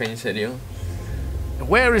masaje, ¿en serio?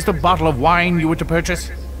 Where is the bottle of wine you were to purchase?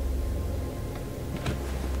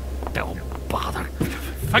 Don't bother.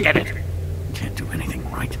 Forget it. Can't do anything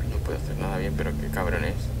right. No puedo hacer nada bien, pero qué cabrón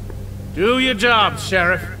es. Do your job,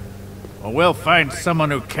 Sheriff. Well, we'll find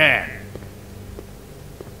someone who can.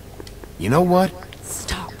 You know what?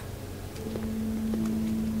 Stop.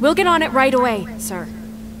 We'll get on it right away, sir.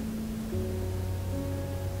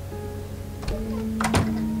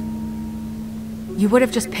 You would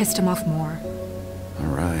have just pissed him off more. All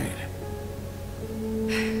right.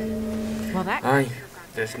 Well, that... Ay,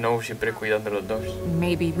 de Snow siempre cuidando los dos.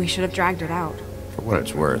 Maybe we should have dragged it out. For what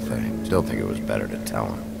it's worth, I still think it was better to tell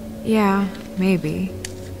him. Yeah, maybe.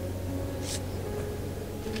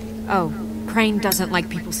 Oh, Crane doesn't like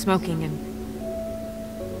people smoking and...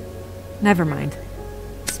 Never mind.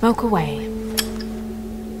 Smoke away.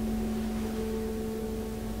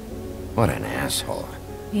 What an asshole.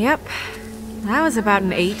 Yep. That was about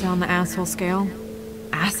an 8 on the asshole scale.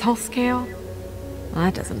 Asshole scale? Well,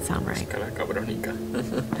 that doesn't sound right.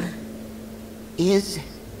 Is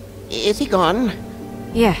he gone?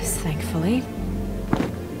 Yes, thankfully.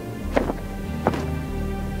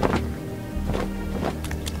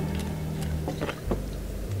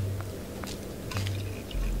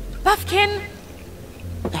 Buffkin!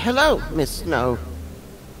 Hello, Miss Snow.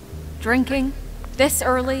 Drinking? This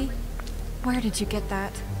early? Where did you get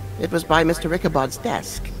that? It was by Mr. Ichabod's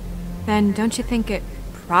desk. Then don't you think it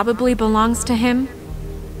probably belongs to him?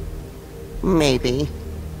 Maybe.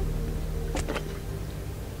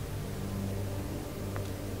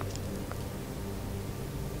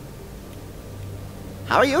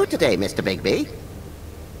 How are you today, Mr. Bigby?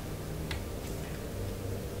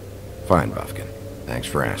 Fine, Buffkin. Thanks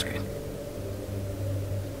for asking.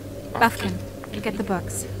 Buffkin, get the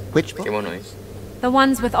books. Which book? The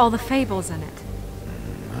ones with all the fables in it.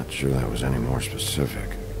 Not sure that was any more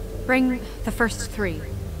specific. Bring the first 3.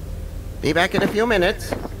 Be back in a few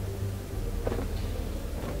minutes.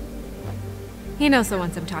 He knows the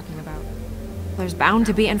ones I'm talking about. There's bound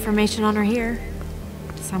to be information on her here.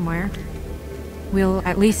 Somewhere. We'll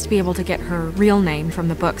at least be able to get her real name from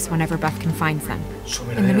the books whenever Buffkin finds them.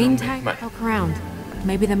 In the meantime, poke around.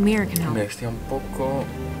 Maybe the mirror can help.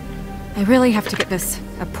 I really have to get this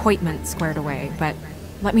appointment squared away, but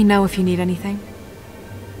let me know if you need anything.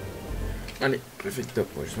 Vale, perfecto,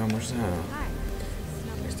 pues vamos a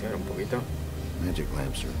investigar un poquito. Magic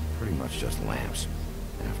lamps are pretty much just lamps,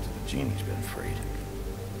 after the genie's been freed.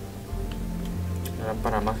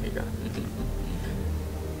 Lámpara mágica.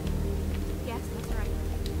 Yes, that's right.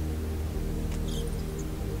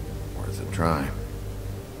 Worth a try.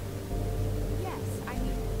 Yes, I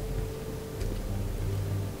mean...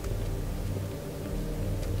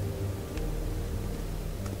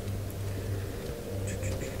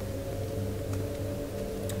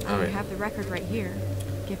 I have the record right here.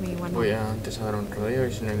 Give me one Voy moment. a antes a dar un rodeo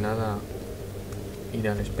y si no hay nada, ir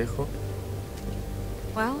al espejo.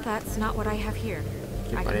 Well, that's not what I have here.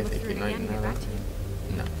 Que I can look parece through que it no hay again and get nada. back to you.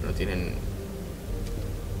 No, lo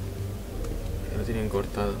tienen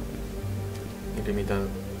cortado y limitado.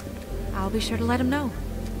 I'll be sure to let him know.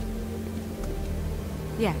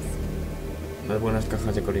 Yes, Las buenas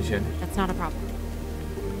cajas de colisiones. that's not a problem.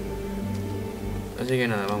 Así que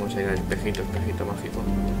nada, vamos a ir al espejito mágico.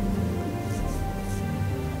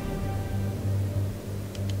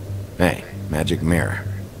 Hey, magic mirror.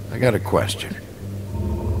 I got a question.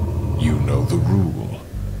 You know the rule.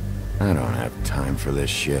 I don't have time for this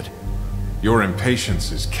shit. Your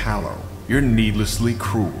impatience is callow. You're needlessly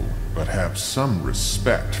cruel, but have some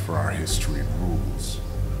respect for our history and rules.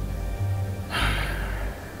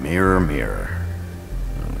 Mirror, mirror.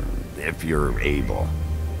 If you're able,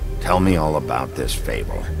 tell me all about this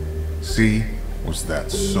fable. See? Was that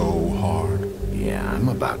so hard? Yeah, I'm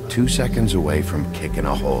about 2 seconds away from kicking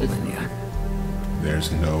a hole in you.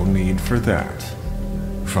 There's no need for that.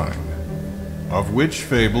 Fine. Of which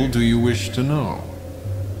fable do you wish to know?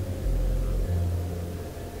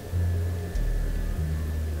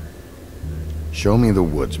 Show me the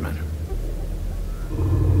woodsman.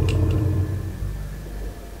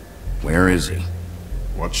 Where is he?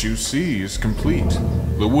 What you see is complete.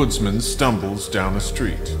 The woodsman stumbles down a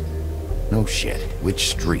street. No shit. Which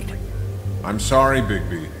street? I'm sorry,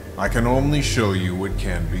 Bigby. I can only show you what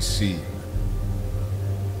can be seen.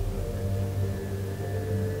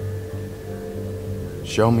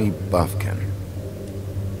 Show me Buffkin.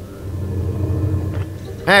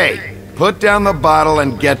 Hey! Put down the bottle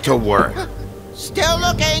and get to work. Still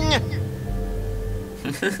looking!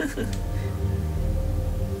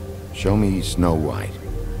 Show me Snow White.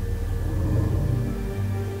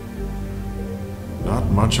 Not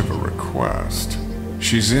much of a request.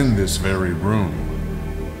 She's in this very room.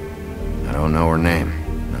 I don't know her name.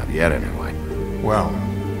 Not yet, anyway. Well,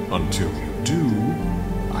 until you do,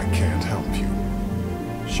 I can't help you.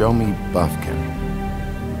 Show me Buffkin.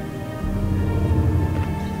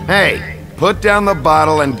 Hey! put down the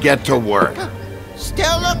bottle and get to work.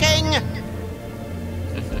 Still looking.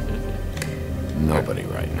 Nobody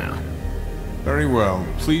right now. Very well.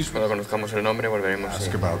 Please Cuando conozcamos el nombre volveremos.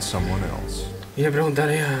 ask about someone else. Y le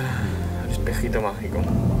preguntaré al espejito mágico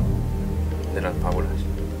de las fábulas.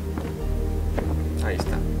 Ahí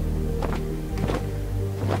está.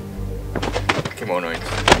 Qué mono es.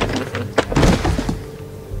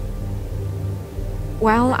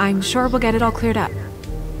 Well, I'm sure we'll get it all cleared up.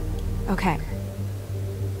 Okay.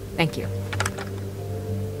 Thank you.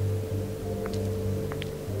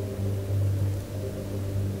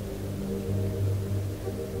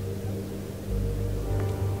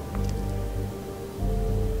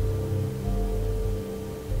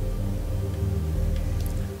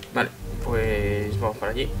 Vale, pues vamos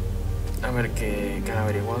para allí. A ver qué han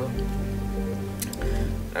averiguado.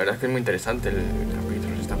 La verdad es que es muy interesante el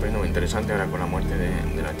capítulo. Se está poniendo muy interesante ahora con la muerte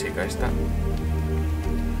de la chica esta.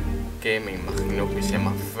 Que me imagino que se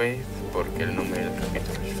llama Faith, porque el nombre del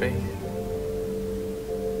capítulo es Faith.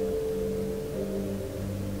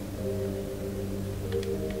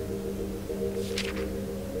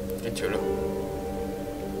 Qué chulo.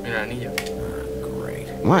 Mira el anillo. Great.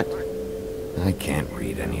 What? I can't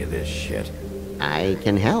read any of this shit. I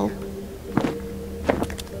can help.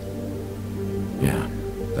 Yeah,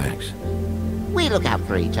 thanks. We look out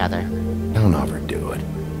for each other. Don't overdo it.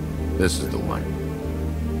 This is the one.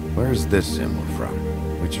 Where's this symbol from?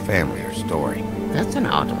 Which family or story? That's an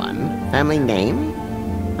odd one. Family name?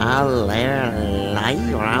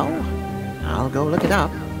 Alianza. I'll go look it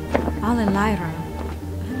up. Alianza.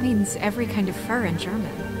 That means every kind of fur in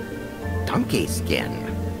German. Donkey skin.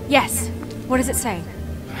 Yes. What does it say?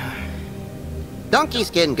 Donkey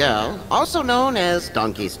skin girl, also known as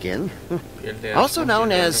donkey skin. Also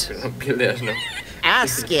known as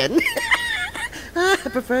ass skin.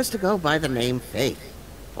 Prefers to go by the name Faith.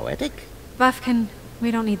 Poetic? Buffkin, we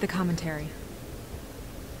don't need the commentary.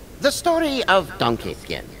 The story of Donkey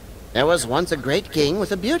Skin. There was once a great king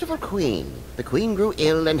with a beautiful queen. The queen grew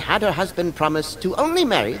ill and had her husband promise to only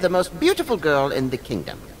marry the most beautiful girl in the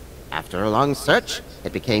kingdom. After a long search,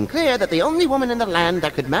 it became clear that the only woman in the land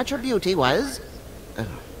that could match her beauty was...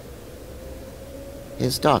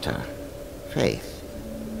 his daughter, Faith.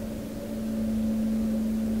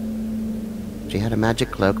 She had a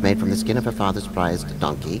magic cloak made from the skin of her father's prized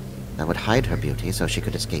donkey that would hide her beauty so she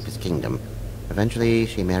could escape his kingdom. Eventually,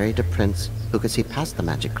 she married a prince who could see past the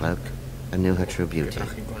magic cloak and knew her true beauty.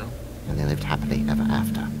 And they lived happily ever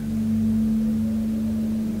after.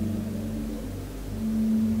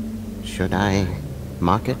 Should I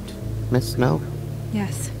mark it, Miss Snow?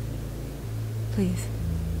 Yes. Please.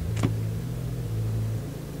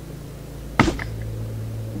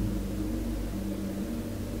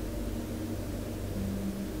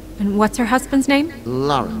 And what's her husband's name?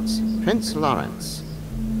 Lawrence. Prince Lawrence.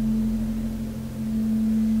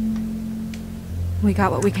 We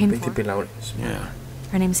got what we came for. Yeah.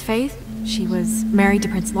 Her name's Faith. She was married to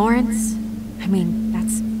Prince Lawrence. I mean,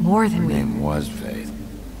 that's more than Her we... name was Faith.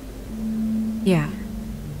 Yeah.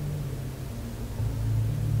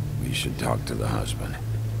 We should talk to the husband.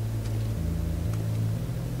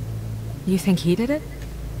 You think he did it?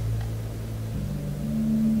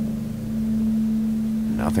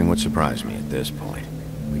 Nothing would surprise me at this point.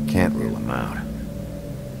 We can't rule him out.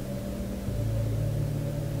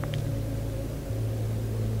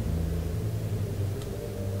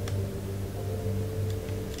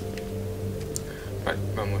 Vale,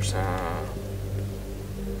 vamos a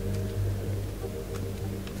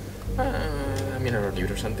mirar los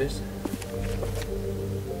libros antes.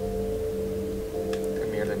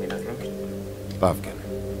 Terminar de mirarlos. Buffkin,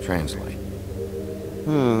 translate.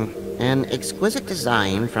 An exquisite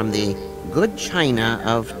design from the good china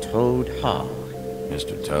of Toad Hall.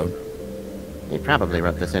 Mr. Toad? He probably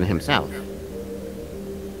wrote this in himself.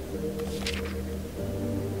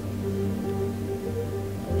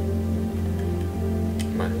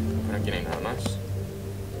 Vale, por aquí no hay nada más.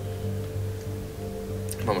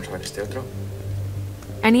 Vamos a ver este otro.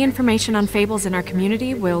 Any information on fables in our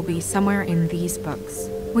community will be somewhere in these books.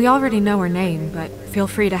 We already know her name, but feel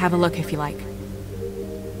free to have a look if you like.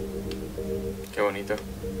 Qué bonito.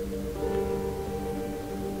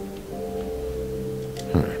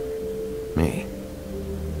 Me.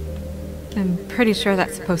 I'm pretty sure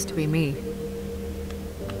that's supposed to be me.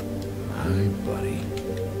 Hi, buddy.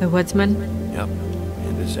 The woodsman? Yep,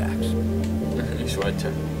 and his axe. Y su hacha.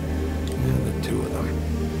 Yeah, the two of them.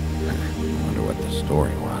 I wonder what the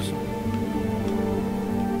story was.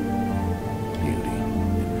 Beauty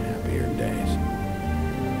in happier days.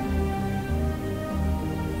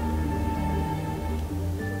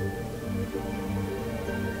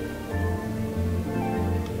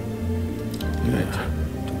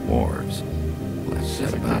 Dwarves. Less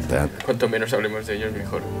said about that. Cuanto menos hablemos de ellos,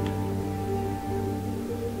 mejor.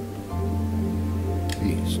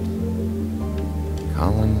 Feast.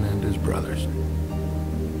 Colin and his brothers.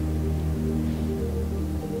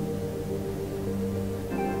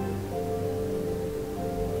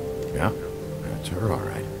 Yeah, that's her, all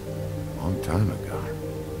right. Long time ago.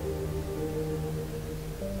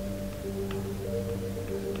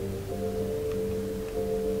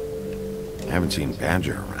 I haven't seen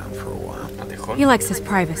Badger around for a while. He likes his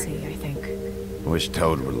privacy, I think. I wish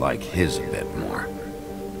Toad would like his a bit more.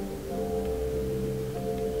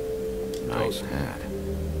 Nice hat.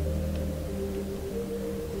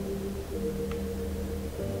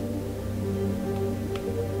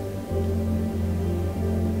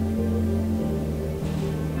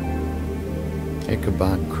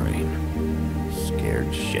 Ichabod Crane. Scared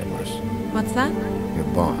shitless. What's that? Your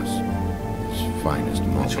boss. His finest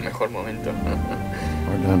moment. Su mejor momento.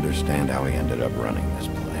 Hard to understand how he ended up running this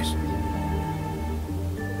place.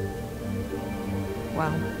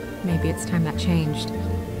 Well, maybe it's time that changed.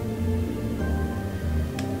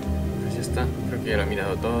 Pues ya está. Creo que ya lo he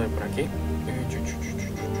mirado todo de por aquí.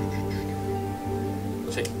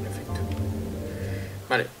 Sí, perfecto.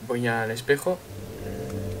 Vale, voy al espejo.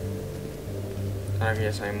 Ahora que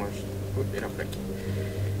ya sabemos... Uy, era por aquí.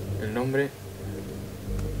 El nombre.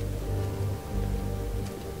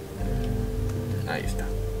 Ahí está.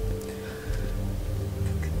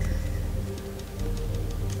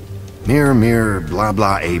 Mirror, mirror, blah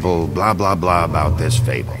blah able, blah blah blah about this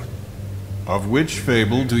fable. Of which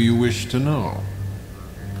fable do you wish to know?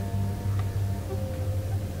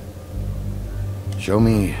 Show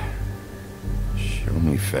me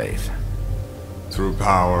faith. Through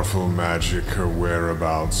powerful magic, her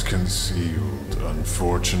whereabouts concealed.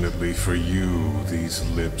 Unfortunately for you, these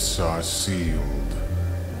lips are sealed.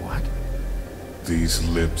 What? These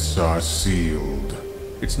lips are sealed.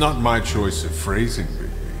 It's not my choice of phrasing, Bigby.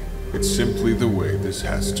 It's simply the way this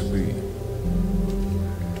has to be.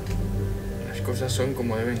 Las cosas son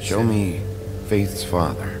como deben ser. Show me Faith's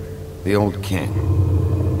father, the old king.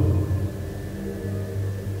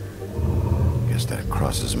 Guess that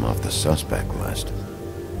crosses him off the suspect list.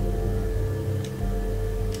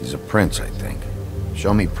 He's a prince, I think.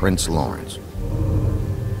 Show me Prince Lawrence.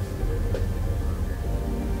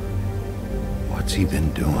 What's he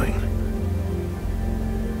been doing?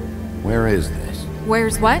 Where is this?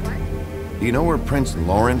 Where's what? Do you know where Prince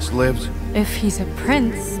Lawrence lives? If he's a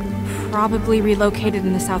prince, probably relocated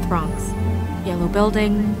in the South Bronx. Yellow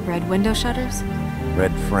building, red window shutters.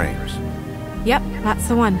 Red frames. Yep, that's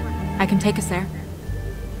the one. I can take us there.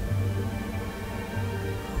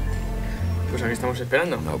 Pues aquí estamos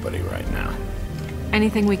esperando. Nobody right now.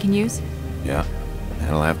 Anything we can use? Yeah,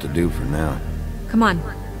 that'll have to do for now. Come on,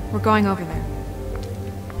 we're going over there.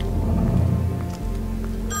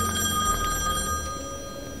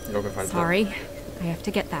 Lo que falta. Sorry, I have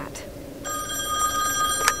to get that.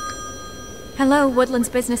 Hello, Woodland's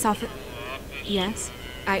business office. Yes,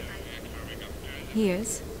 He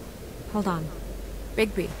is. Hold on.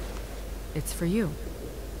 Bigby, it's for you.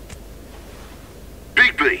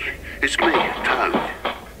 Bigby, it's me, Toad.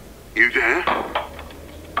 You there?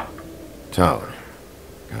 Toad,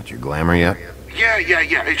 got your glamour yet? Yeah,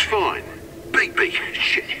 it's fine. Bigby,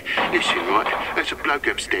 shit. Listen, right, there's a bloke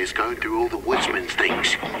upstairs going through all the woodsman's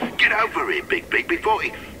things. Get over here, Bigby, before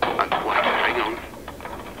he... Oh, wait, hang on.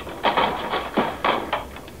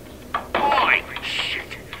 Oi,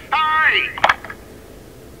 shit. Hey!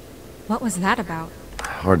 What was that about?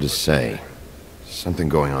 Hard to say. Something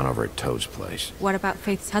going on over at Toad's place. What about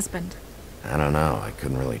Faith's husband? I don't know, I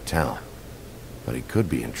couldn't really tell. But he could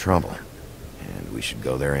be in trouble. And we should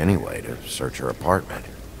go there anyway to search her apartment.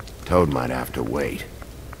 Toad might have to wait.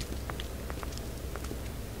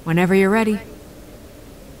 Whenever you're ready.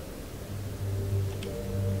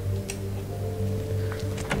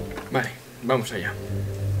 Vale, vamos allá.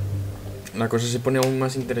 La cosa se pone aún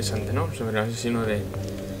más interesante, ¿no? Sobre el asesino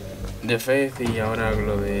de Faith y ahora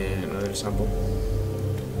lo del sapo.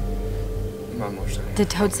 Vamos a ver. Did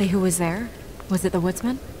Toad say who was there? Was it the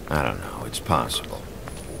woodsman? I don't know, it's possible.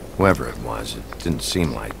 Whoever it was, it didn't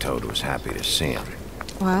seem like Toad was happy to see him.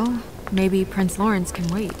 Well, maybe Prince Lawrence can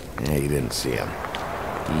wait. Yeah, he didn't see him.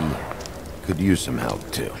 He could use some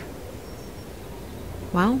help, too.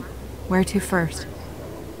 Well, where to first?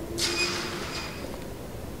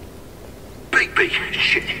 Bigby,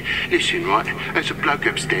 shit. Listen, right, there's a bloke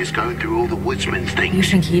upstairs going through all the woodsman's things. You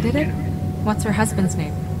think he did it? What's her husband's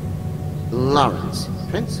name? Lawrence.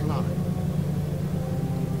 Prince Lawrence.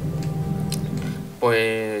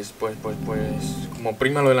 Pues, como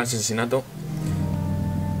prima lo del asesinato,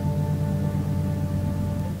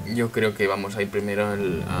 yo creo que vamos a ir primero a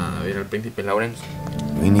ver al príncipe Lawrence.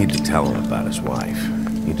 We need to tell him about his wife.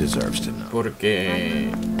 He deserves to know.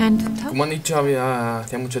 Porque, como han dicho,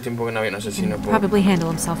 hacía mucho tiempo que no había un asesino por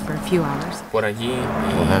allí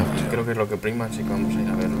y creo que es lo que prima, así que vamos a ir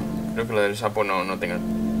a verlo. Creo que lo del sapo no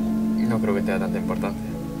creo que tenga tanta importancia.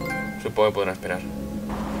 Supongo que podrá esperar.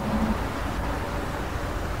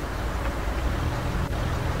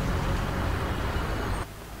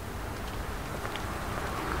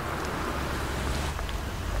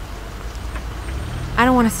 I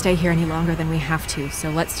don't want to stay here any longer than we have to, so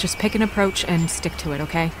let's just pick an approach and stick to it,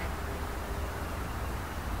 okay?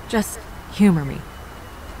 Just humor me.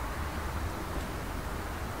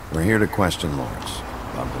 We're here to question Lawrence.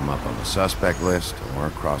 Bump him up on the suspect list or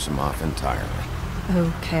cross him off entirely.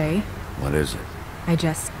 Okay. What is it? I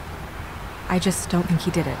just don't think he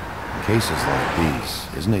did it. Cases like these,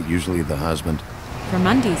 isn't it usually the husband? For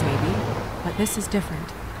Mundy's, maybe, but this is different.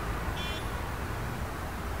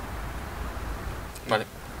 Vale.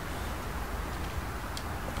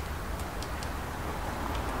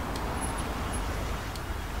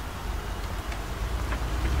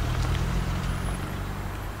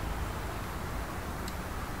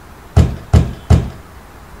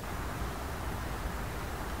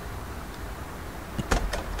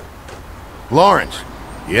 Lawrence,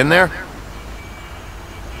 you in there?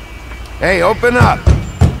 Hey, open up!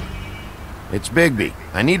 It's Bigby.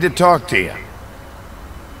 I need to talk to you.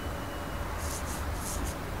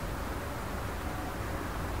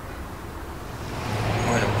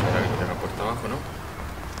 Bueno, pues ahora que la puerta abajo, ¿no?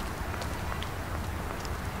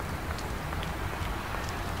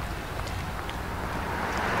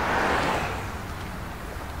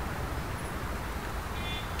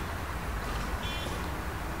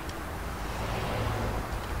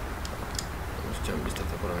 Vamos a echar un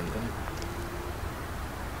vistazo por la ventana.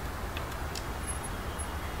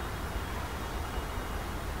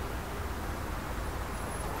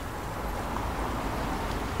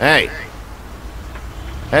 Hey!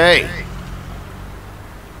 Hey!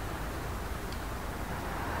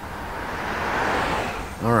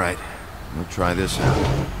 All right, we'll try this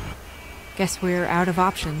out. Guess we're out of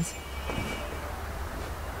options.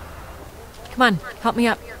 Come on, help me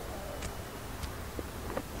up.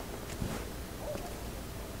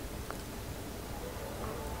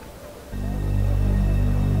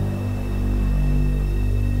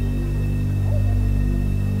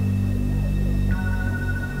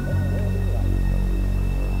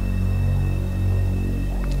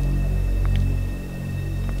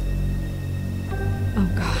 Oh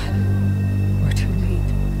God, we're too late.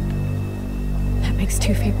 That makes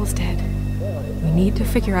two Fables dead. We need to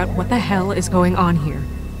figure out what the hell is going on here.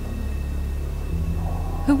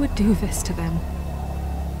 Who would do this to them?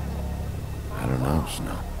 I don't know,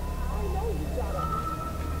 Snow.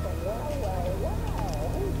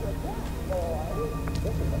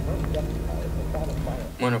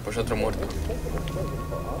 Bueno, pues otro muerto.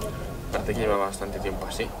 Parece que lleva bastante tiempo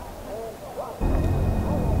así.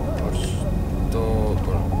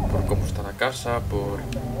 Por cómo está la casa, por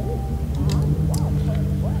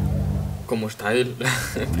cómo está él,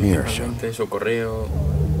 principalmente su correo.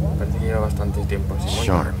 Parece que lleva bastante tiempo así.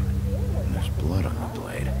 Sharp. There's blood on the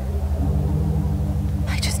blade.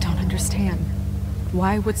 I just don't understand.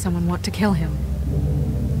 Why would someone want to kill him?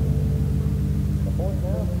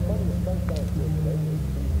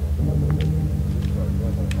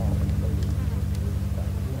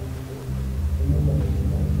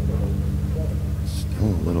 Still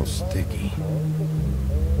a little sticky.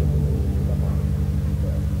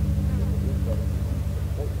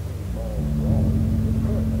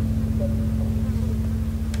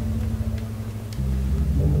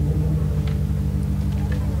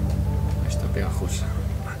 Está pegajosa.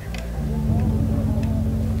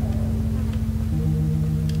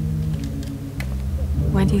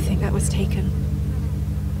 When do you think that was taken?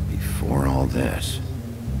 Before all this.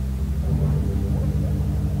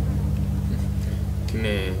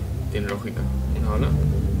 Tiene lógica. Una ola.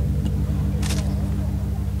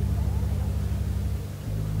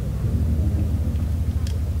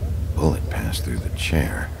 Bullet passed through the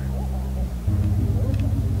chair.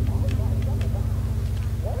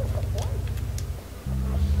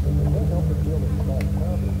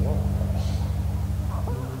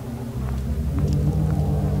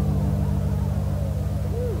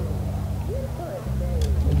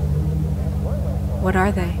 What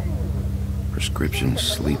are they? Prescription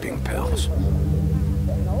sleeping pills.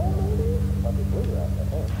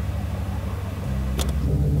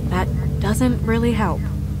 That doesn't really help.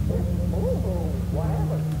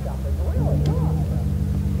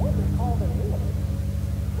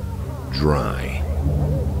 Dry.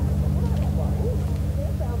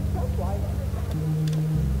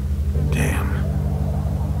 Damn.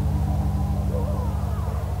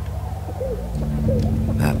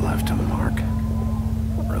 That left a mark.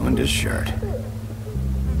 Ruined his shirt.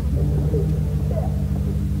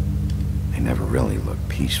 They never really look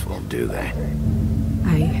peaceful, do they?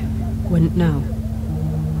 I wouldn't know.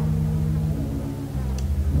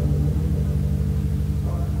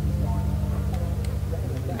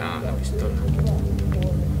 La pistola.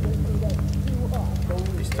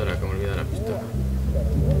 Pistola, que me olvida la pistola.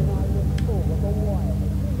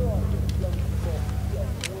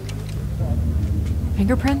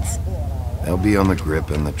 Fingerprints? They'll be on the grip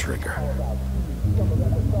and the trigger.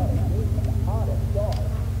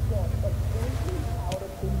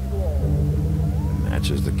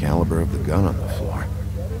 Matches the caliber of the gun on the floor.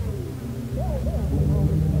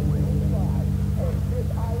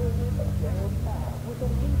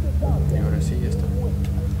 Y ahora sí, ya está.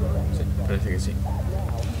 Sí, parece que sí.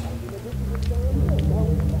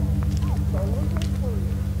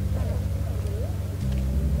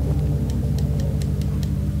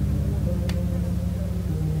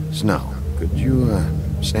 Snow, could you,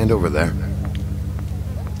 stand over there?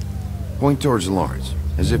 Point towards Lawrence,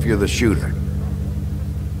 as if you're the shooter.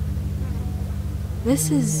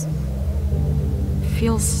 This is...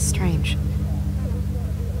 feels strange.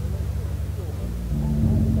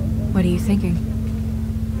 What are you thinking?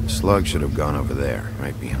 The slug should have gone over there,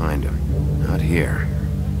 right behind him. Not here.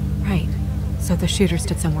 Right. So the shooter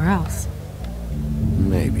stood somewhere else.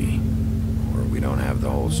 Maybe. Or we don't have the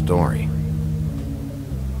whole story.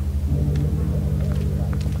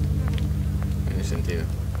 Tiene sentido.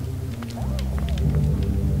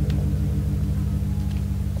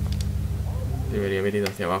 Debería haber ido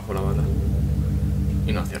hacia abajo la bala.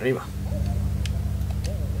 Y no hacia arriba.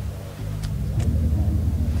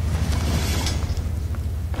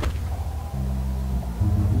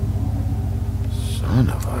 Son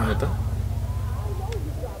of a...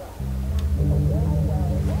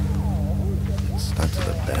 Stuck to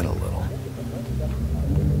the bed a little.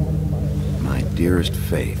 My dearest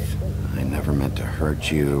Faith, I never meant to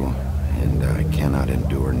hurt you, and I cannot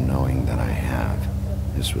endure knowing that I have.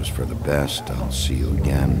 This was for the best. I'll see you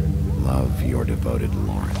again. Love, your devoted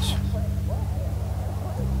Lawrence.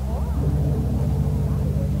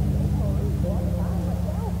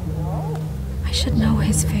 I should know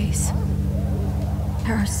his face.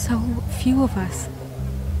 There are so few of us.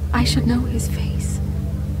 I should know his face.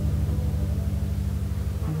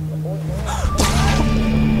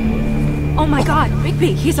 Oh my God,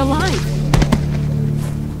 Bigby, he's alive!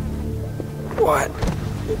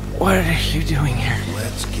 What are you doing here?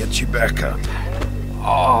 Let's get you back up.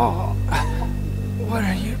 Oh, what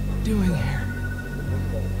are you doing here?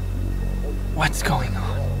 What's going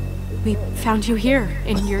on? We found you here,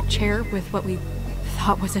 in your chair with what we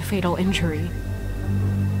thought was a fatal injury.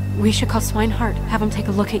 We should call Swinehart, have him take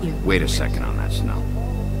a look at you. Wait a second on that, Snow.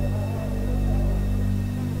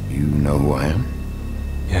 You know who I am?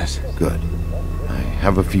 Yes. Good. I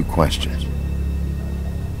have a few questions.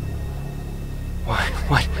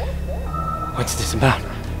 What's this about?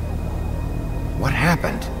 What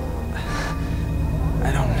happened?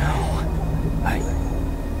 I don't know.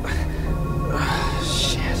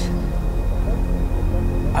 Shit.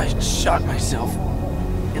 I shot myself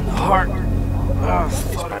in the heart.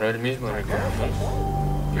 Disparó él mismo en el corazón.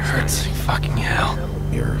 It hurts like fucking hell.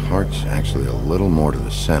 Your heart's actually a little more to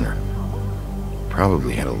the center.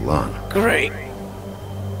 Probably had a lung. Great.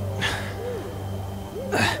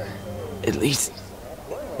 At least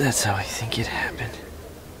that's how I think it happened.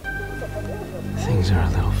 Things are a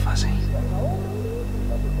little fuzzy.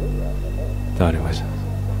 Thought it was a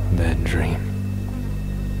bad dream.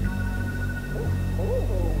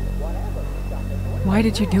 Why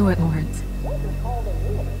did you do it, Lawrence?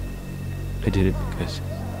 I did it because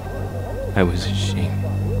I was ashamed.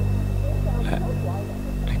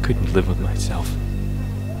 I couldn't live with myself,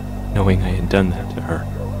 knowing I had done that to her.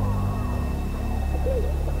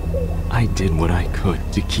 I did what I could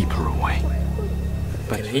to keep her away.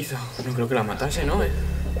 ¿Qué le hizo? No creo que la matase, ¿no?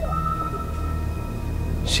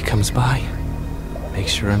 She comes by,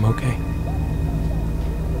 makes sure I'm okay.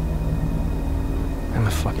 I'm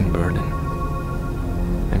a fucking burden.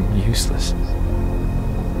 I'm useless.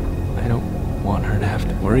 I don't want her to have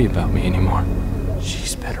to worry about me anymore.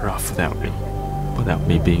 She's better off without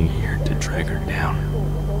me being here to drag her down.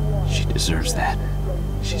 She deserves that.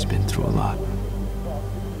 She's been through a lot.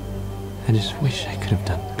 I just wish I could have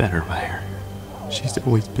done better by her. She's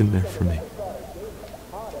always been there for me.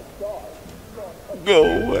 Go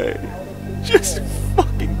away. Just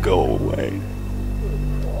fucking go away.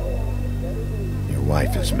 You're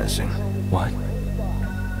wife is missing. What?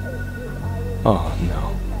 Oh,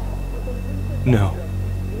 no. No.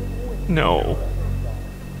 No.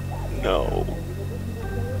 No.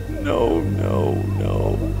 No, no,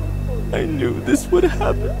 no. I knew this would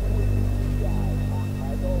happen.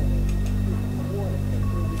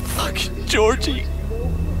 Fuck, Georgie.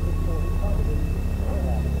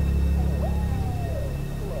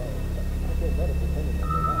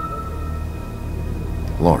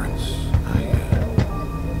 Lawrence,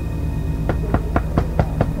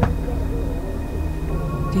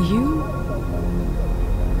 Do you?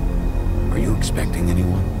 Are you expecting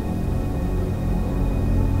anyone?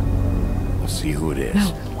 We'll see who it is.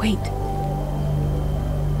 No, wait.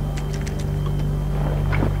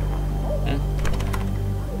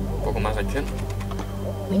 Un poco más de acción.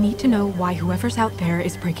 We need to know why whoever's out there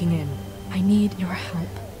is breaking in. I need your help.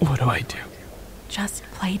 What do I do? Just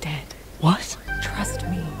play dead. What? Trust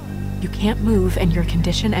me. You can't move in your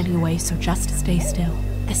condition anyway, so just stay still.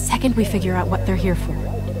 The second we figure out what they're here for,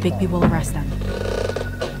 Bigby will arrest them.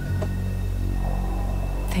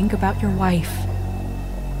 Think about your wife.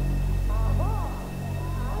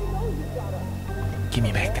 Give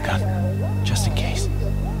me back the gun, just in case.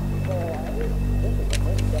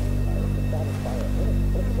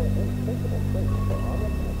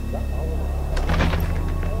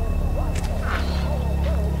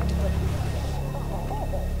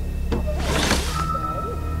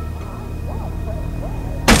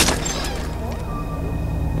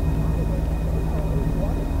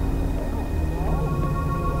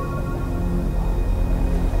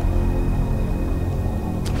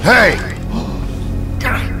 Hey!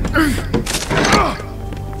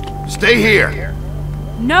 Stay here!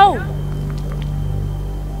 No!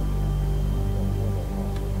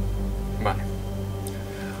 Vale.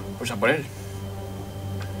 Pues a por él.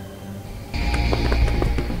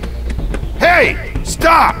 Hey!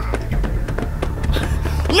 Stop!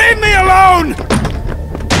 Leave me alone!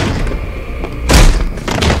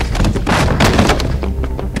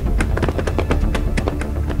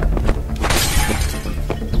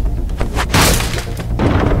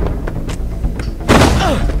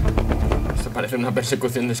 Parece una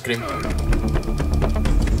persecución de Scream.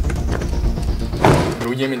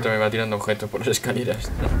 Huye mientras me va tirando objetos por las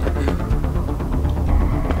escaleras.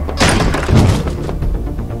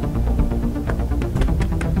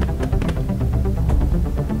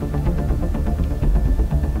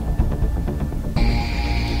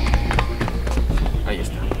 Ahí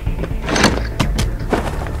está.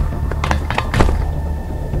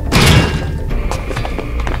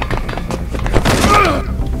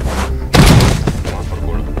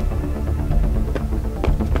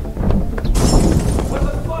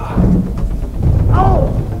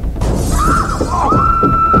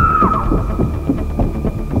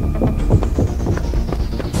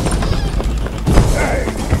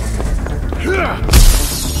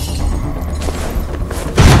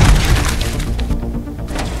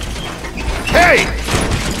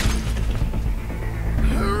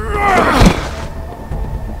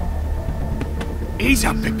 Ease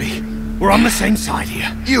up, Bigby. We're on the same side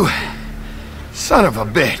here. You son of a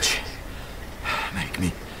bitch. Make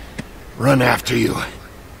me run after you.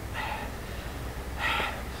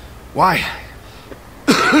 Why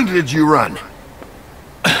did you run?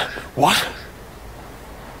 What?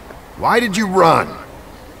 Why did you run?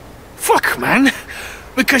 Fuck, man.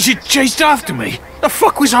 Because you chased after me. The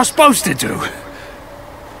fuck was I supposed to do?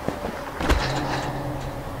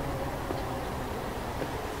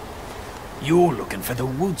 You're looking for the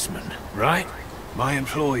woodsman, right? My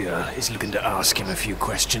employer is looking to ask him a few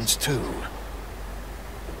questions too.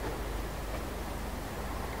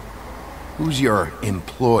 Who's your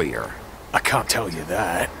employer? I can't tell you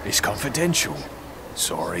that. It's confidential.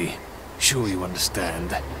 Sorry. Sure you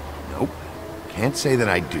understand. Nope. Can't say that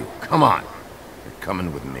I do. Come on. You're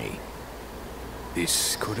coming with me.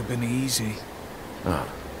 This could have been easy.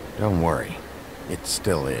 Oh, don't worry. It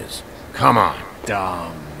still is. Come on.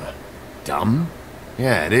 Dumb. Dumb?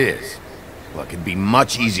 Yeah, it is. Look, it'd be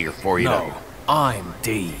much easier for you to... No, I'm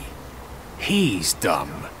D. He's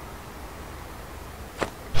dumb.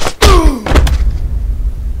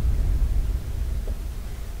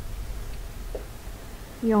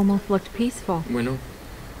 You almost looked peaceful. Bueno,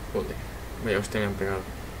 joder. Vaya, usted me han pegado.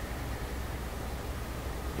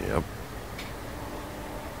 Yep.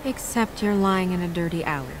 Except you're lying in a dirty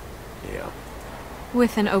alley. Yep.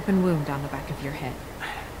 With an open wound on the back of your head.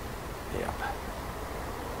 Yep.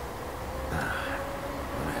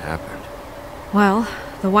 What happened? Well,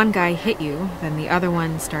 the one guy hit you, then the other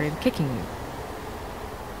one started kicking you.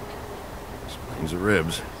 Explains the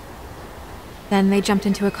ribs. Then they jumped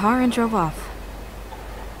into a car and drove off.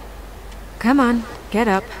 Come on, get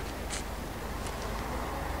up.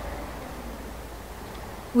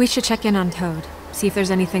 We should check in on Toad, see if there's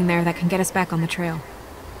anything there that can get us back on the trail.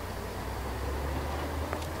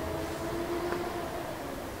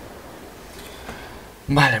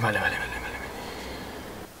 Vale.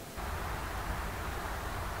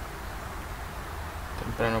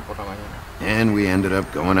 Temprano por la mañana. And we ended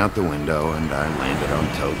up going out the window, and I landed on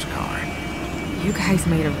Toad's car. You guys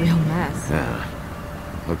made a real mess. Yeah.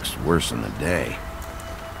 Looks worse in the day.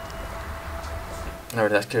 La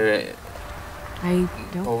verdad es que...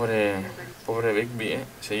 Pobre Bigby,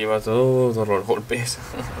 se lleva todos los golpes.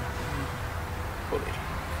 Joder.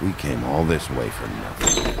 We came all this way for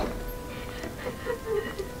nothing.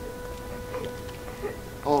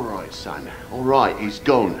 All right, son. All right, he's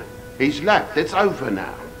gone. He's left. It's over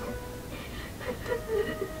now.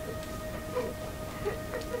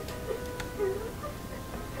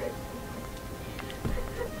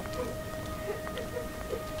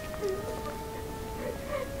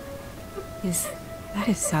 Is that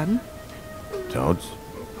his son? Toad's,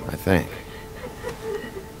 I think.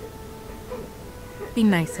 Be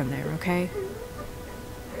nice in there, okay?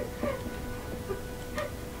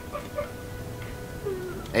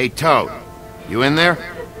 Hey, Toad. You in there?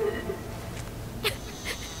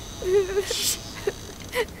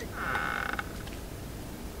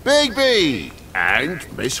 Bigby!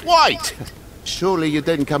 And Miss White! Surely you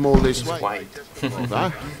didn't come all this way. White. Huh?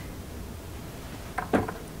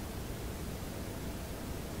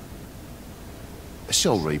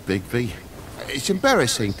 Sorry, Bigby. It's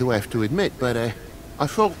embarrassing to have to admit, but I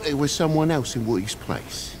thought it was someone else in Woody's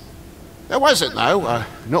place. There wasn't, though.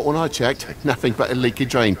 Not when I checked. Nothing but a leaky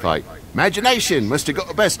drain pipe. Imagination must have got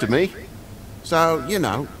the best of me. So, you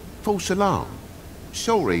know, false alarm.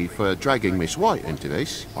 Sorry for dragging Miss White into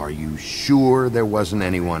this. Are you sure there wasn't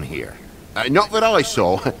anyone here? Not that I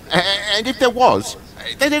saw. And if there was,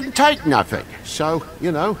 they didn't take nothing. So,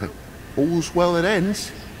 you know, all's well that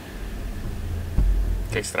ends.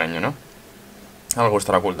 Qué extraño, ¿no? Algo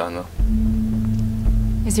estará ocultando.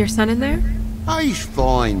 Is your son in there? He's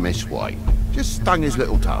fine, Miss White. Just stung his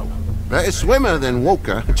little toe. Better swimmer than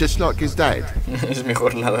walker, just like his dad. Es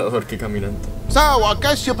mejor nadador que caminante. So, I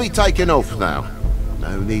guess you'll be taking off now.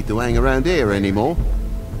 No need to hang around here anymore.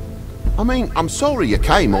 I mean, I'm sorry you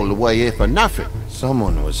came all the way here for nothing.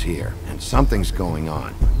 Someone was here, and something's going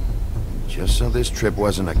on. Just so this trip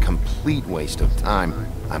wasn't a complete waste of time,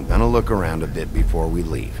 I'm gonna look around a bit before we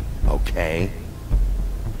leave, okay?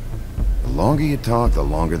 The longer you talk, the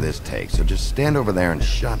longer this takes, so just stand over there and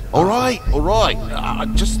shut up. All right. I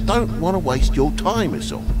just don't want to waste your time,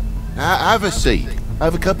 is all. Have a seat.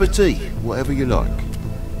 Have a cup of tea. Whatever you like.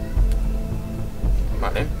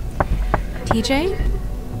 Vale. TJ?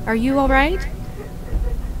 Are you alright?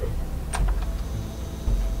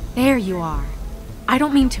 There you are. I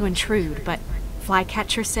don't mean to intrude, but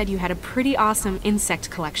Flycatcher said you had a pretty awesome insect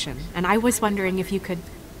collection, and I was wondering if you could,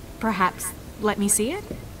 perhaps, let me see it?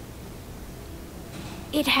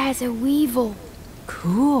 It has a weevil.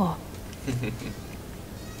 Cool.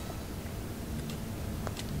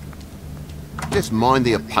 Just mind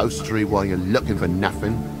the upholstery while you're looking for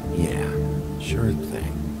nothing. Yeah, sure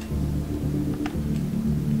thing.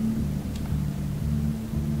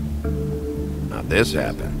 How'd this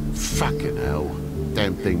happen? Fucking hell.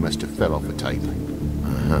 Damn thing must have fell off the table.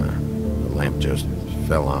 Uh-huh. The lamp just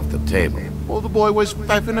fell off the table. Well, the boy was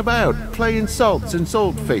faffing about, playing salts and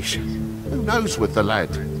saltfish. Who knows with the lad?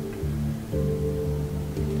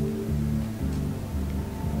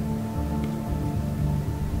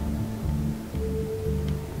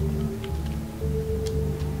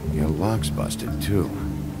 Your lock's busted, too.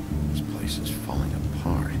 This place is falling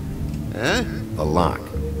apart. Eh? The lock.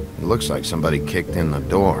 It looks like somebody kicked in the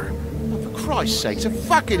door. Oh, for Christ's sake, the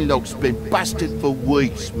fucking lock's been busted for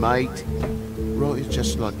weeks, mate. Right, it's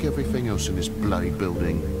just like everything else in this bloody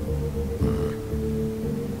building.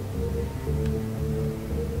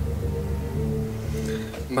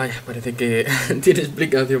 Vaya, parece que tiene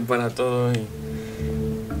explicación para todo y...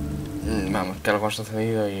 Vamos, que algo ha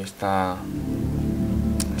sucedido y está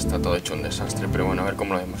todo hecho un desastre, pero bueno, a ver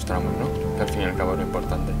cómo lo demostramos, ¿no? Que al fin y al cabo es lo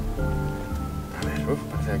importante. A ver,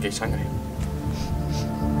 parece que aquí hay sangre.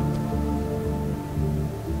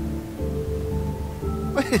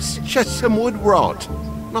 It's just some wood rot.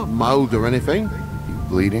 Not mold or anything. You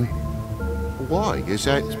bleeding? Why? Is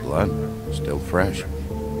that... It's blood. Still fresh.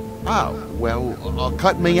 Oh, well, I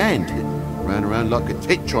cut me hand. Ran around like a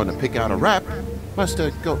tit trying to pick out a wrap. Must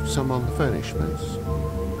have got some on the furnishments.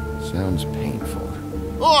 Sounds painful.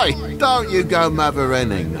 Oi! Don't you go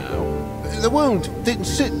mother-henning now. The wound didn't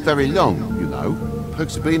sit very long, you know.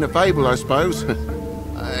 Perks of being a fable, I suppose.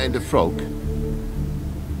 And a frog.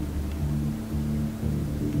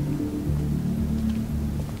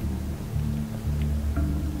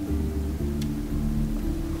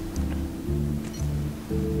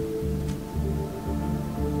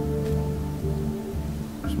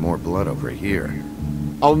 There's more blood over here.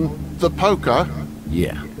 On the poker?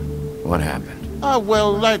 Yeah. What happened? Oh,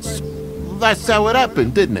 well, that's how it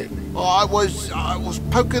happened, didn't it? I was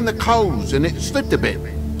poking the coals and it slipped a bit.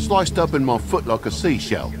 Sliced up in my foot like a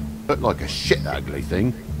seashell. Looked like a shit ugly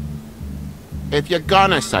thing. If you're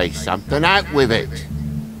gonna say something, out with it.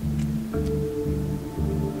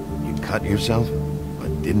 You cut yourself,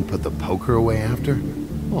 but didn't put the poker away after?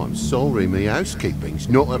 Oh, I'm sorry, me housekeeping's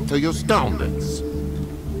not up to your standards.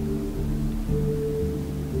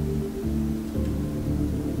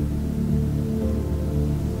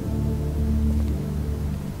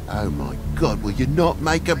 Oh my God, will you not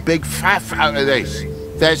make a big faff out of this?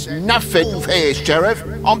 There's nothing here, Sheriff.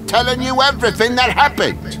 I'm telling you everything that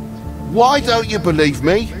happened. Why don't you believe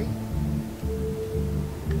me?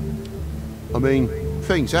 I mean,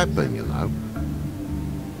 things happen, you know.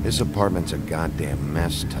 This apartment's a goddamn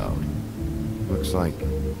mess, Toad. Looks like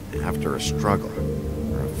after a struggle,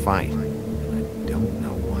 or a fight. I don't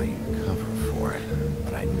know why you cover for it,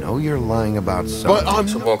 but I know you're lying about something. But I'm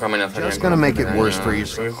just gonna make it worse for you.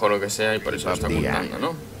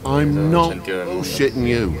 I'm not bullshitting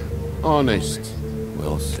you. Honest.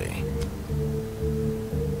 We'll see.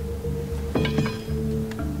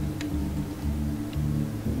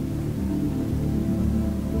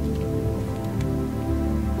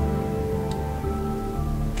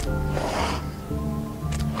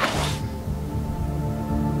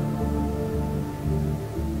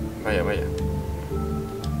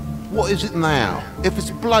 What is it now? If it's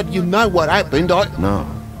blood, you know what happened. No,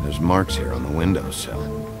 there's marks here on the windowsill.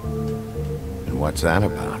 And what's that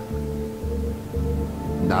about?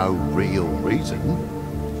 No real reason.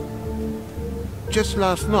 Just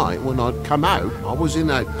last night, when I'd come out, I was in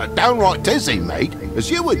a downright dizzy, mate, as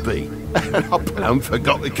you would be. And I plumb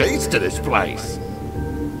forgot the keys to this place.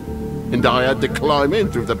 And I had to climb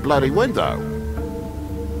in through the bloody window.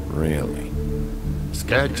 Really?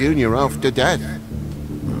 Scared Junior off to death.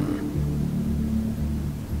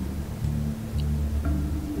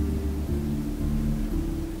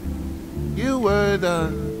 You heard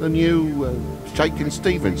the new Shakin'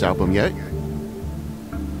 Stevens album yet?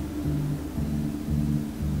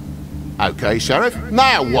 Okay, Sheriff,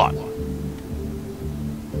 now what?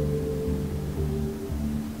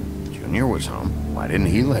 Junior was home. Why didn't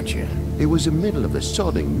he let you in? It was the middle of a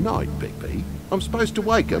sodding night, Bigby. I'm supposed to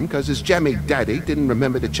wake him because his jammy daddy didn't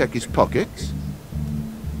remember to check his pockets.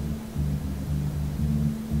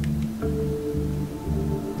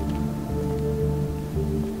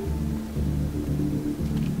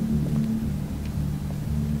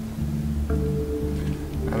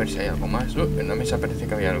 A ver si hay algo más. En la mesa parece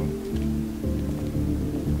que había algo.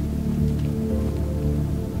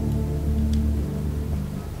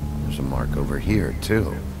 There's a mark over here,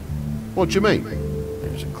 too. What do you mean?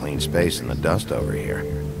 There's a clean space in the dust over here.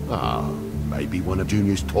 Ah, maybe one of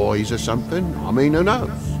Junior's toys or something. I mean, who knows?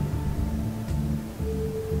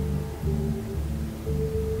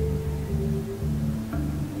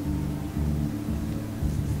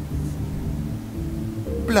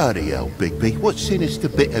 Bloody hell, Bigby. What sinister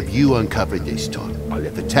bit have you uncovered this time? I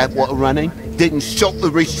left the tap water running, didn't stop the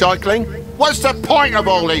recycling. What's the point of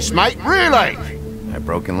all this, mate? Really? That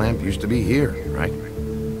broken lamp used to be here, right?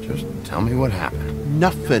 Just tell me what happened.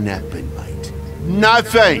 Nothing happened, mate.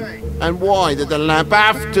 Nothing! And why did the lamp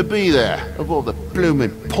have to be there, of all the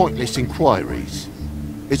blooming pointless inquiries?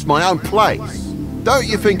 It's my own place. Don't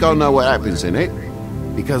you think I'll know what happens in it?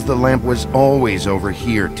 Because the lamp was always over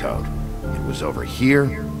here, Toad. It was over here,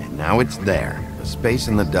 and now it's there. The space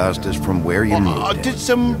in the dust is from where you moved I did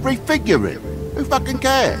some refiguring. Who fucking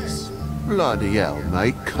cares? Bloody hell,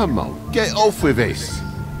 mate. Come on, get off with this.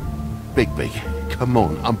 Bigby, come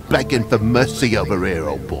on. I'm begging for mercy over here,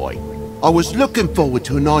 old boy. I was looking forward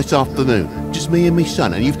to a nice afternoon. Just me and me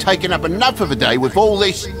son, and you've taken up enough of a day with all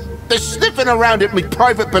this sniffing around at me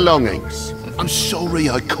private belongings. I'm sorry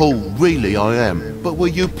I called, really I am. But will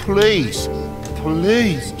you please,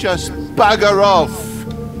 please just bugger off?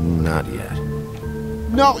 Not yet.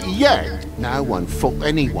 Not yet? No one fought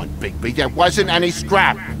anyone, Bigby. There wasn't any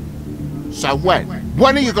scrap. So when?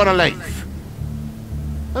 When are you gonna leave?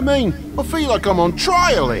 I mean, I feel like I'm on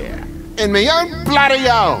trial here. In my own bloody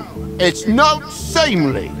home. It's not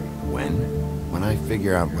seemly. When I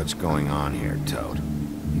figure out what's going on here, Toad,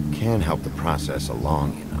 you can help the process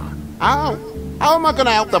along, you know. How? How am I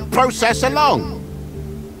gonna help the process along?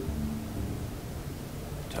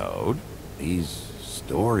 Toad, These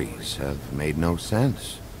stories have made no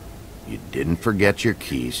sense. You didn't forget your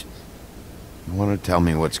keys. You want to tell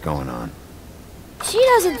me what's going on? She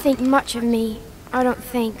doesn't think much of me, I don't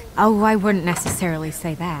think. Oh, I wouldn't necessarily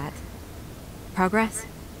say that. Progress?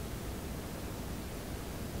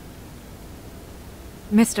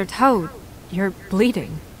 Mr. Toad, you're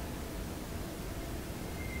bleeding.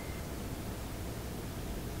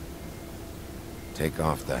 Take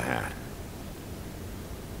off the hat.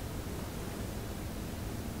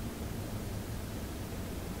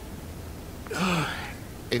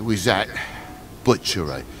 It was that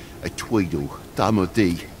butcher, a Tweedle,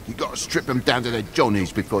 Dumody. You gotta strip them down to their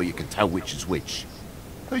johnnies before you can tell which is which.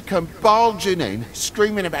 He come bulging in,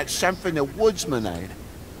 screaming about something the woodsman had.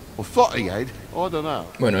 Or thought he had, I don't know.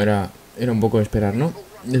 Bueno, era un poco de esperar, ¿no?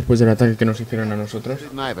 Después del ataque que nos hicieron a nosotros.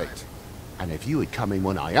 Didn't have it. And if you had come in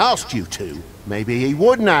when I asked you to, maybe he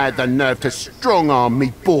wouldn't have had the nerve to strong-arm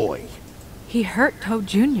me boy. He hurt Toad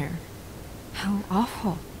Jr. How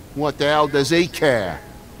awful. What the hell does he care?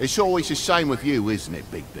 It's always the same with you, isn't it,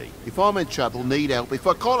 Bigby? If I'm in trouble, need help, if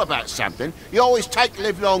I call about something, you always take the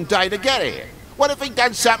livelong day to get here. What if he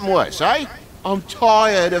done something worse, eh? I'm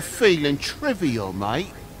tired of feeling trivial,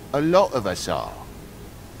 mate. A lot of us are.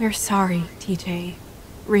 We're sorry, TJ.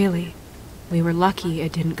 Really. We were lucky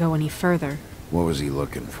it didn't go any further. What was he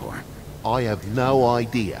looking for? I have no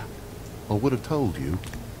idea. I would have told you.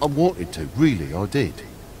 I wanted to, really, I did.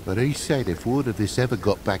 But he said if word of this ever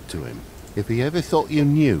got back to him, if he ever thought you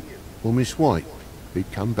knew, or Miss White, he'd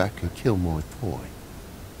come back and kill my boy.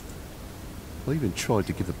 I even tried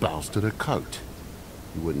to give the bastard a coat.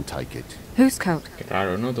 He wouldn't take it. Whose coat? Qué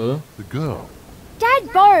raro, ¿no? Todo. The girl.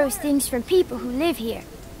 Dad borrows things from people who live here.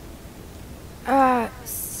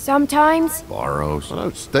 Sometimes. Borrows? I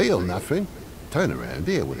don't steal nothing. Turn around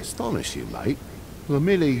here would astonish you, mate. We'll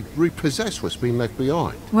merely repossess what's been left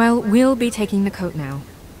behind. Well, we'll be taking the coat now.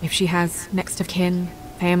 If she has next of kin,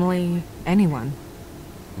 family, anyone.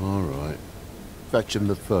 All right. Fetch him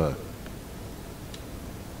the fur.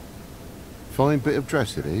 Fine bit of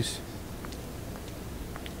dress it is.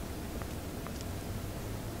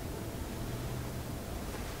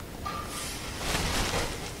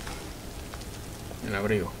 El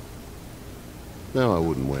abrigo. No, I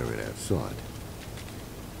wouldn't wear it outside.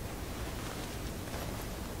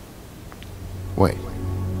 Wait.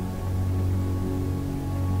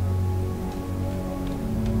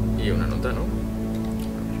 Y una nota, ¿no?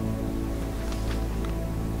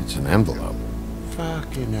 It's an envelope.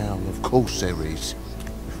 Fucking hell, of course there is.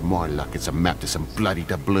 For my luck, it's a map to some bloody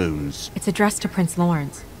doubloons. It's addressed to Prince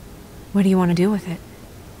Lawrence. What do you want to do with it?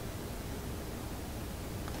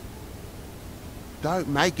 Don't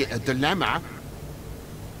make it a dilemma.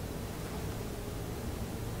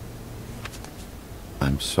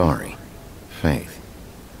 I'm sorry, Faith.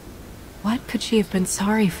 What could she have been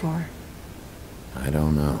sorry for? I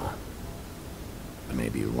don't know.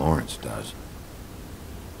 Maybe Lawrence does.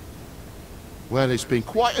 Well, it's been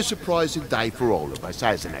quite a surprising day for all of us,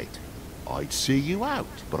 hasn't it? I'd see you out,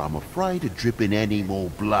 but I'm afraid of dripping any more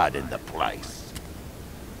blood in the place.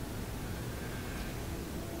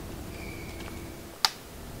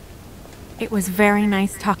 It was very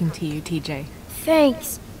nice talking to you, TJ.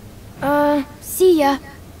 Thanks. See ya.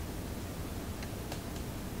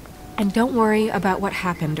 And don't worry about what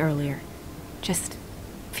happened earlier. Just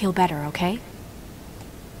feel better, okay?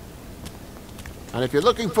 And if you're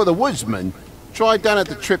looking for the woodsman, try down at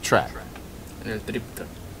the Trip Trap. En el trip trap.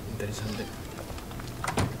 Interesante.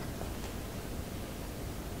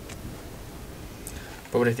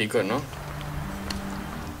 Pobrecicos, ¿no?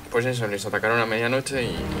 Pues eso, les atacaron a medianoche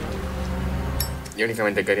y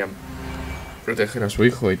únicamente querían proteger a su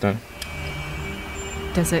hijo y tal.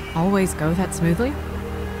 Does it always go that smoothly?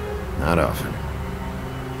 Not often.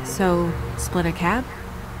 So, split a cab?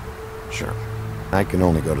 Sure. I can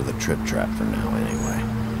only go to the Trip Trap for now anyway.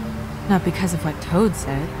 Not because of what Toad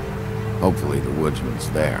said. Hopefully the woodsman's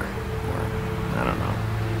there. Or, I don't know.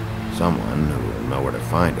 Someone who will know where to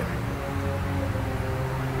find him.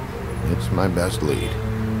 It's my best lead.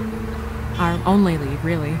 Our only lead,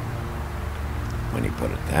 really. When you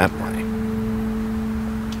put it that way.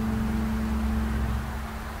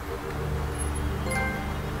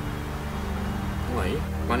 Guay,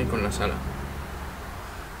 pánico en la sala.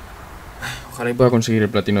 Ojalá y pueda conseguir el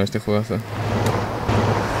platino de este juegazo.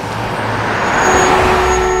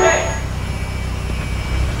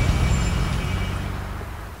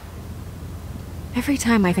 Every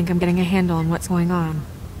time I think I'm getting a handle on what's going on,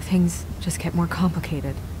 things just get more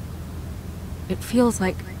complicated. It feels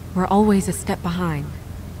like we're always a step behind.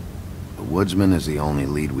 The woodsman is the only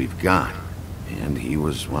lead we've got, and he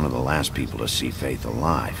was one of the last people to see Faith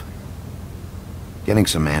alive. Getting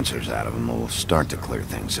some answers out of him will start to clear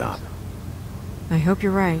things up. I hope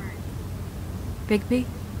you're right. Bigby,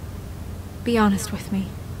 be honest with me.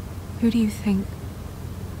 Who do you think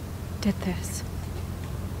did this?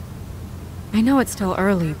 I know it's still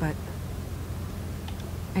early, but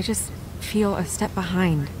I just feel a step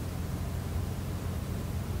behind.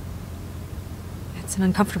 It's an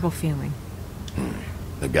uncomfortable feeling.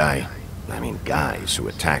 The guys who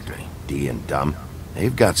attacked me, D and Dumb,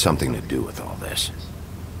 they've got something to do with all this.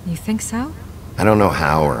 You think so? I don't know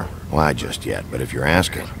how or why just yet, but if you're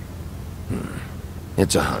asking,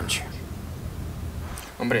 it's a hunch.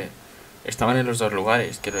 Hombre, estaban en los dos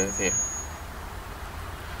lugares, quiero decir.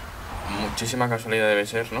 Muchísima casualidad debe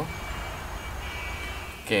ser, ¿no?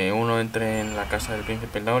 Que uno entre en la casa del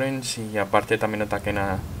príncipe Lawrence y aparte también ataquen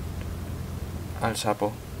al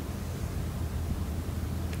sapo.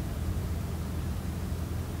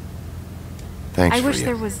 Thanks for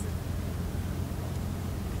you.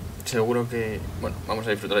 Seguro que... Bueno, vamos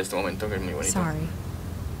a disfrutar de este momento que es muy bonito. Sorry.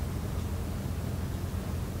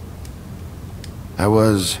 I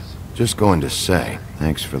was just going to say,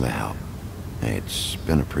 thanks for the help. It's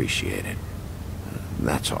been appreciated.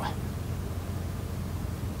 That's all.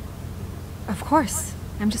 Of course.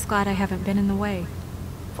 I'm just glad I haven't been in the way.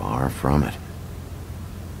 Far from it.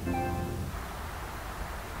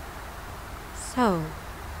 So...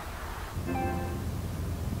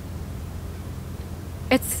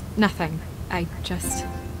 It's nothing. I just...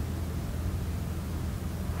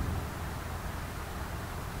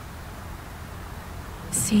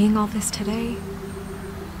 Seeing all this today,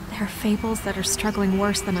 there are fables that are struggling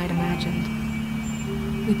worse than I'd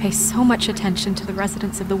imagined. We pay so much attention to the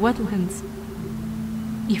residents of the woodlands.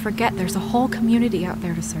 You forget there's a whole community out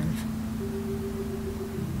there to serve.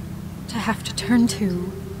 To have to turn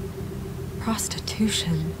to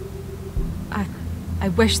prostitution. I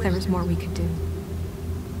wish there was more we could do.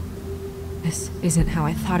 This isn't how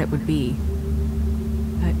I thought it would be.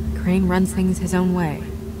 But Crane runs things his own way.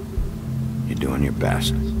 You're doing your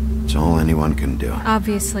best. It's all anyone can do.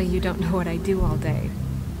 Obviously, you don't know what I do all day.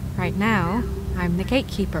 Right now, I'm the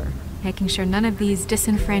gatekeeper, making sure none of these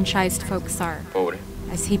disenfranchised folks are, Pobre.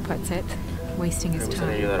 as he puts it, wasting his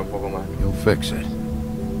time. You'll fix it.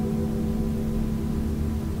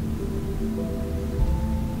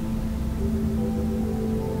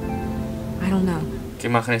 I don't know. Qué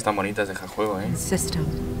imágenes tan bonitas deja el juego, ¿eh? System.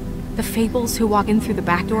 The fables who walk in through the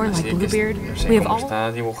back door like Bluebeard, no sé, we have como all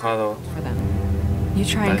está dibujado. For them. You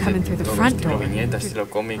try and come in through the front door,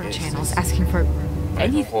 through channels asking for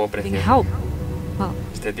anything help. Well,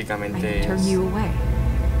 estéticamente I turn you away.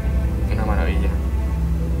 Una maravilla.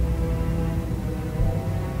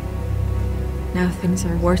 Now things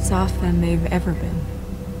are worse off than they've ever been.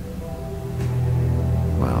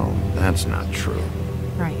 Well, that's not true.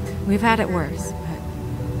 Right. We've had it worse, but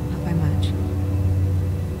not by much.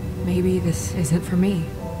 Maybe this isn't for me.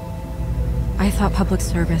 I thought public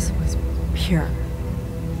service was pure.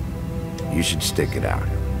 You should stick it out.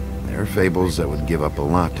 There are fables that would give up a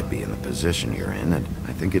lot to be in the position you're in, and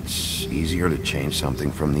I think it's easier to change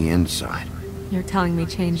something from the inside. You're telling me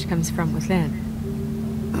change comes from within?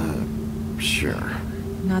 Sure.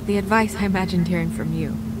 Not the advice I imagined hearing from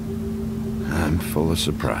you. I'm full of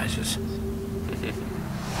surprises.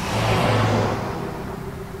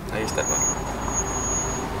 Ahí está,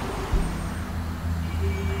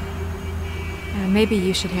 maybe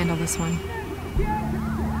you should handle this one.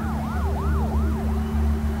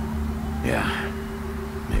 Yeah,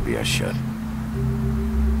 maybe I should.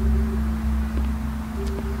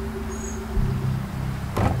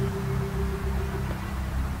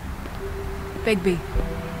 Bigby.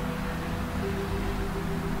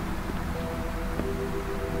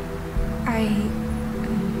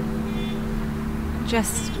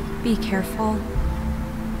 Just be careful,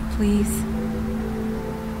 please.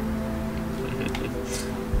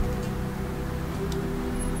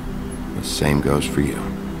 The same goes for you.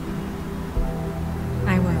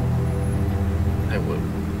 I will. I will.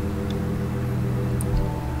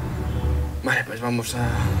 Vale, pues vamos a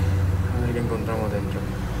ver qué encontramos dentro.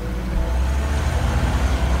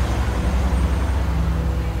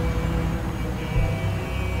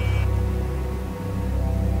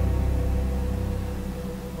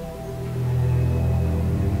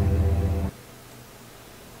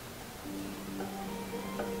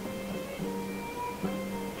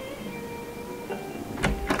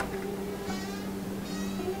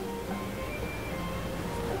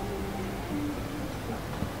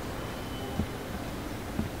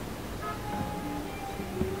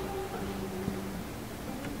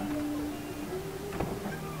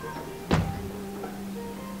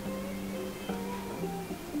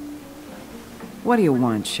 What do you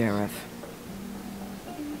want, Sheriff?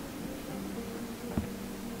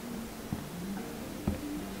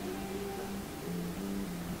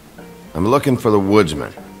 I'm looking for the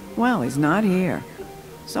woodsman. Well, he's not here.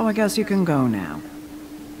 So I guess you can go now.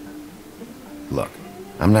 Look,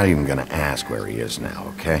 I'm not even gonna ask where he is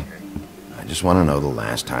now, okay? I just want to know the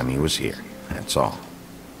last time he was here. That's all.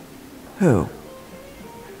 Who?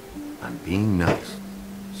 I'm being nice,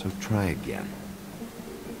 so try again.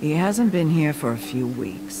 He hasn't been here for a few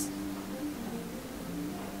weeks.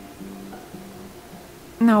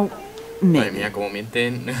 No, Madre mía, como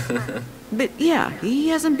mienten. But yeah, he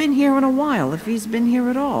hasn't been here in a while, if he's been here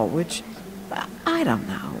at all, which... I don't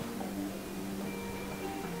know.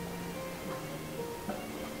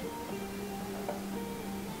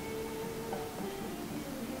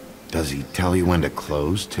 Does he tell you when to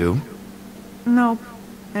close, too? Nope.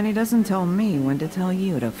 And he doesn't tell me when to tell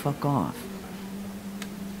you to fuck off.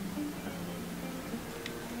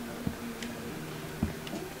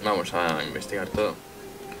 Vamos a investigar todo.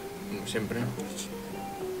 Como siempre.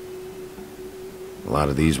 A lot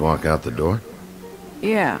of these walk out the door?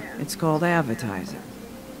 Yeah, it's called advertising.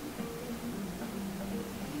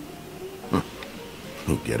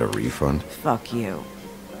 You get a refund? Fuck you.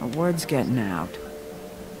 The word's getting out.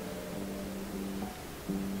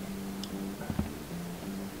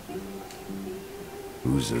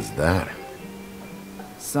 Whose is that?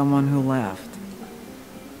 Someone who left.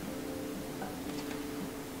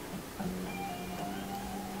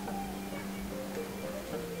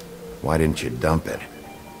 Why didn't you dump it?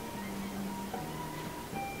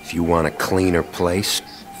 If you want a cleaner place,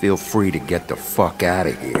 feel free to get the fuck out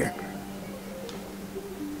of here.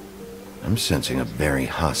 I'm sensing a very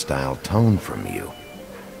hostile tone from you.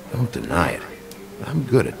 Don't deny it. I'm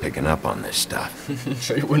good at picking up on this stuff.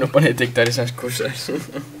 Soy bueno para detectar esas cosas.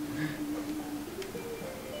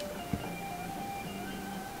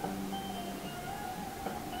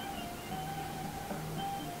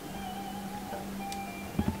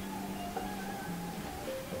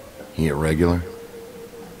 He a regular?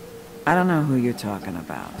 I don't know who you're talking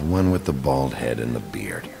about. The one with the bald head and the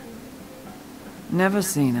beard. Never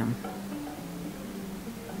seen him.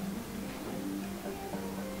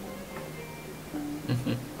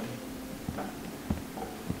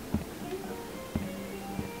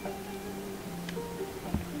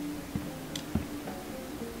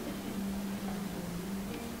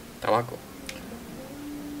 Tabaco.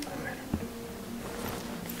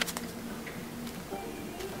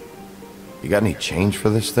 You got any change for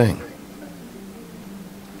this thing?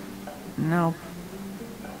 Nope.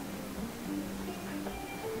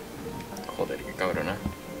 Joder, qué cabrona.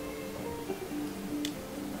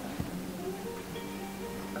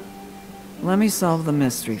 Let me solve the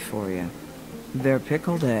mystery for you. They're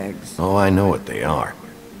pickled eggs. Oh, I know what they are.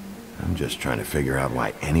 I'm just trying to figure out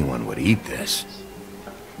why anyone would eat this.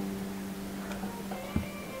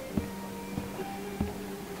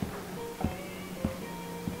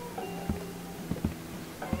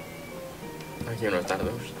 Aquí unos dardos,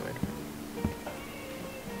 a ver.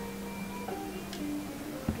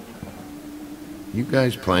 You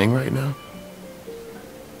guys playing right now?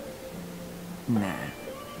 Nah.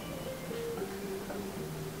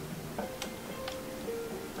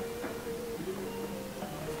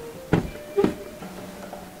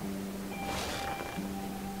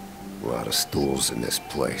 A lot of stools in this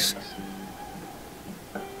place.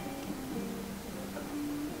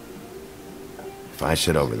 If I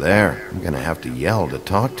sit over there, I'm gonna have to yell to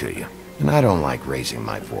talk to you. And I don't like raising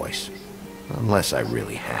my voice. Unless I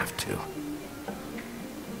really have to.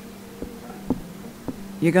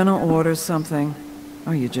 You gonna order something?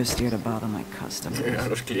 Or you just here to bother my customers? A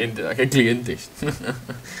los clientes, ¿a qué clientes?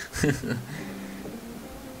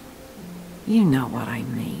 You know what I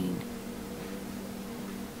mean.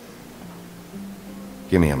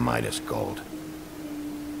 Give me a Midas Gold.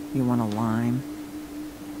 You want a lime?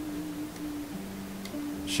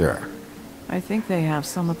 Sure. I think they have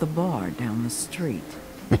some at the bar down the street.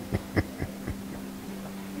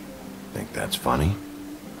 Think that's funny?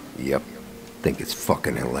 Yep. Think it's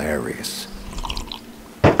fucking hilarious.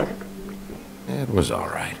 It was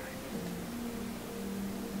alright.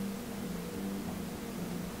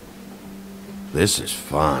 This is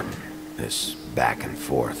fun. This back and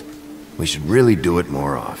forth. We should really do it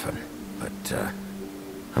more often. But,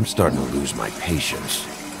 I'm starting to lose my patience.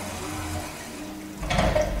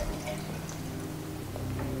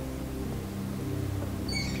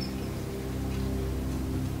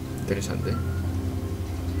 Interesante.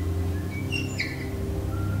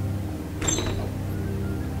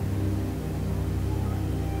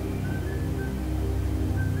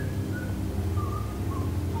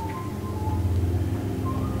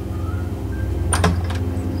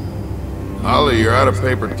 Ollie, you're out of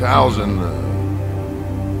paper towels and...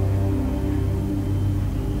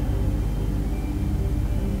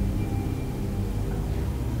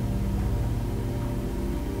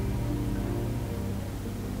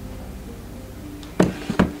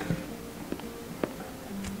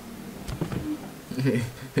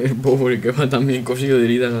 El pobre que va también cosido de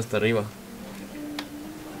heridas hasta arriba.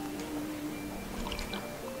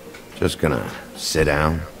 Just gonna sit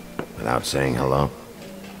down without saying hello?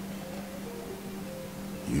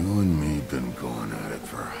 You and me been going at it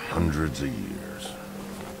for hundreds of years.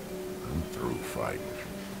 I'm through fighting.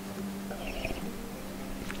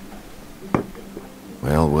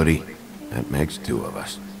 Well, Woody, that makes two of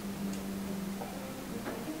us.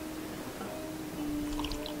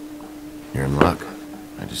 You're in luck.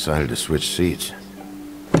 I decided to switch seats.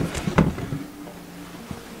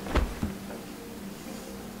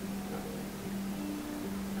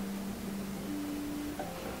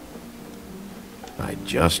 I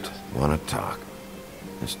just want to talk.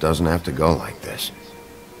 This doesn't have to go like this.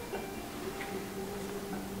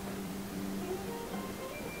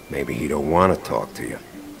 Maybe he don't want to talk to you.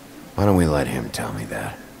 Why don't we let him tell me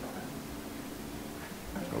that?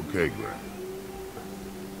 Okay, Greg.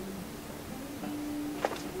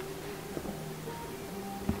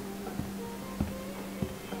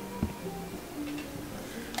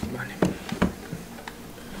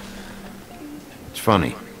 It's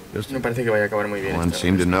funny. No parece que vaya a acabar muy bien. No one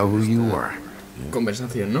seemed to know who you were.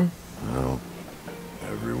 Conversación, ¿no? Well,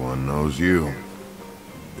 everyone knows you.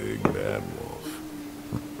 Big bad wolf.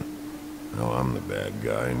 Well, I'm the bad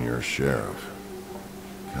guy and you're a sheriff.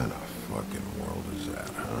 What kind of fucking world is that,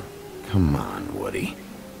 huh? Come on, Woody.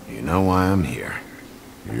 You know why I'm here.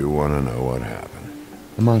 You want to know what happened?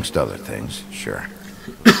 Amongst other things, sure.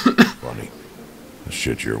 Funny. The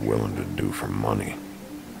shit you're willing to do for money.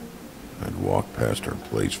 I'd walk past her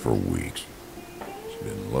place for weeks. She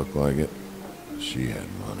didn't look like it. She had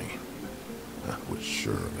money. I was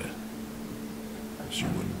sure of it. She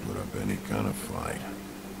wouldn't put up any kind of fight.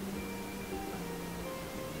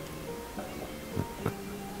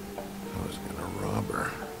 I was gonna rob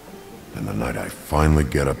her. And the night I finally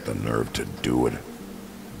get up the nerve to do it,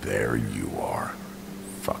 there you are.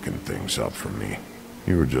 Fucking things up for me.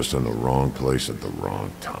 You were just in the wrong place at the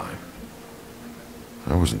wrong time.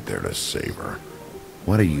 I wasn't there to save her.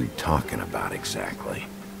 What are you talking about exactly?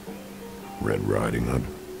 Red Riding Hood,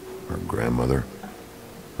 her grandmother.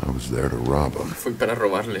 I was there to rob them. Fui para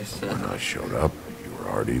robarles. When I showed up, you were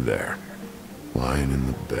already there, lying in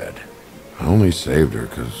the bed. I only saved her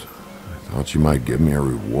because I thought she might give me a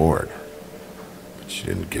reward. But she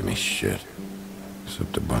didn't give me shit.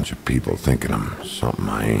 Except a bunch of people thinking I'm something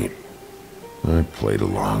I ain't. I played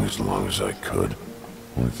along as I could.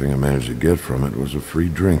 Only thing I managed to get from it was a free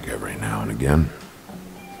drink every now and again.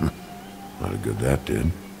 Not a good that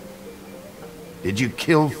did. Did you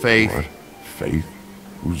kill Faith? What? Faith?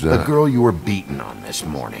 Who's that? The girl you were beating on this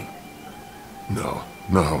morning. No.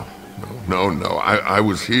 I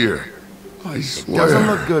was here. I swear. Doesn't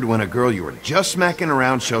look good when a girl you were just smacking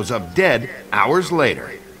around shows up dead hours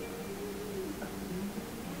later.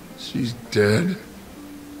 She's dead?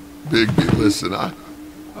 Bigby, listen,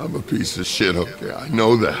 I'm a piece of shit, okay? I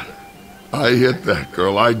know that. I hit that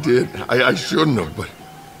girl, I did. I shouldn't have, but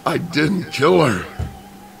I didn't kill her.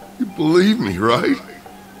 You believe me, right?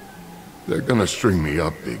 They're gonna string me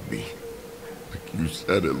up, Bigby. Like you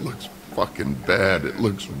said, it looks fucking bad. It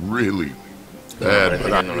looks really bad,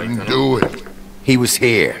 but I didn't do it. He was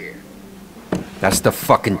here. That's the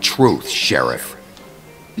fucking truth, Sheriff.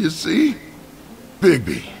 You see?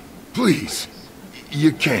 Bigby, please.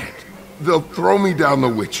 You can't. They'll throw me down the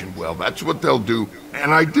witching well. That's what they'll do.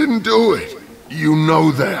 And I didn't do it. You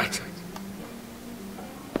know that.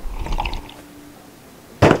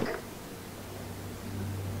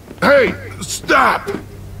 Hey, stop!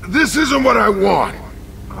 This isn't what I want.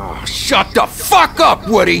 Oh, shut the fuck up,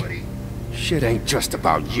 Woody! Shit ain't just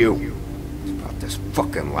about you. It's about this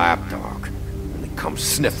fucking lapdog. And they come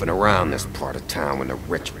sniffing around this part of town when the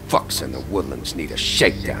rich fucks in the woodlands need a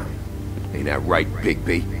shakedown. Ain't that right,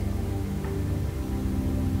 Bigby?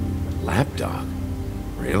 Lapdog?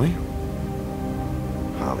 Really?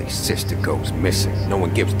 Holly's sister goes missing. No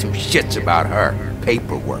one gives two shits about her.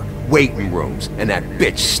 Paperwork, waiting rooms, and that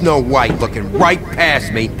bitch Snow White looking right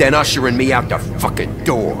past me, then ushering me out the fucking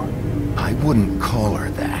door. I wouldn't call her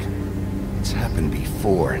that. It's happened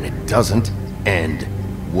before, and it doesn't end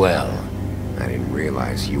well. I didn't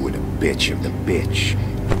realize you were the bitch of the bitch.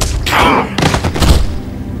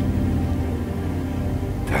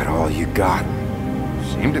 That all you got?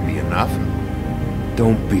 Seemed to be enough.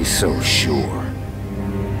 Don't be so sure.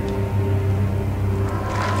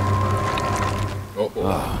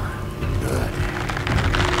 guapo. Good.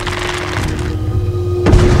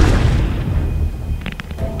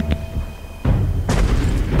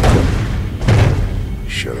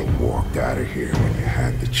 Should have walked out of here when you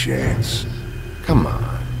had the chance. Come on,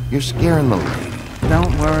 you're scaring the lady.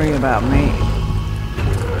 Don't worry about me.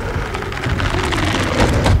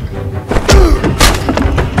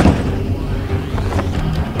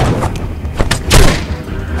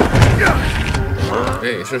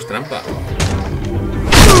 Eso es trampa.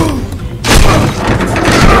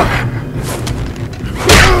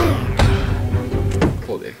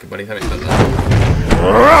 Joder, qué paliza me están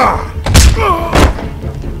dando.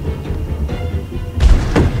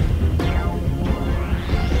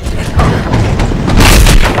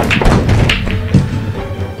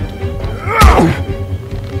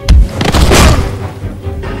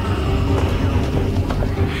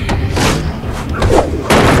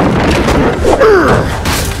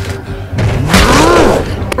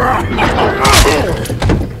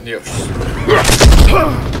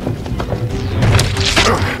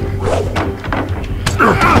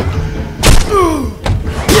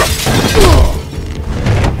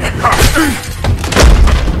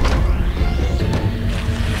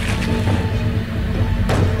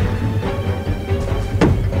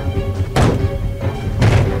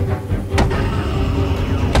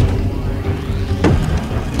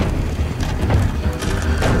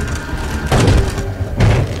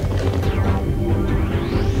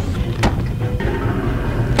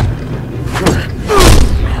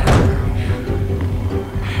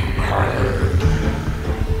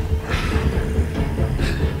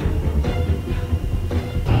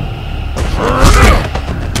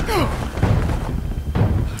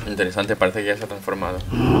 Interesante, parece que ya se ha transformado.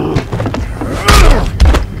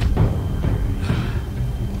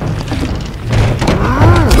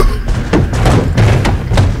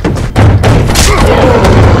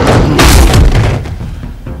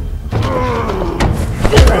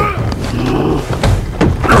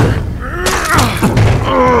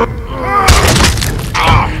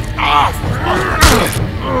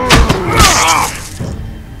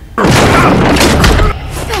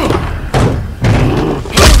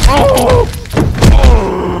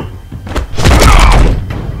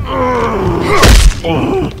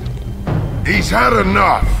 He's had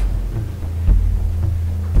enough.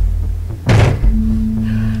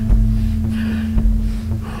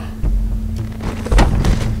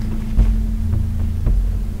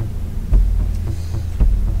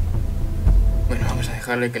 Bueno, vamos a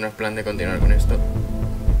dejarle que nos plan de continuar con esto.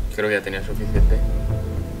 Creo que ya tenía suficiente.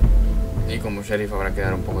 Y como sheriff habrá que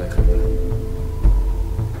dar un poco de ejemplo.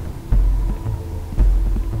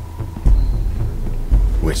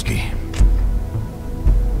 Whiskey.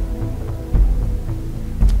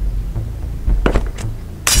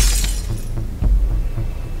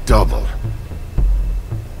 Double.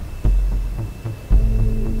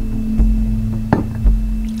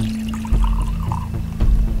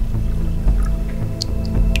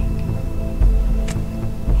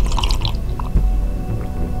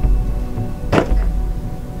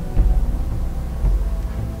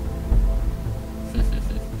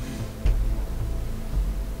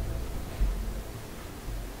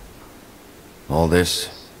 All this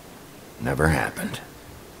never happened.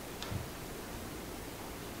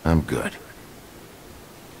 I'm good.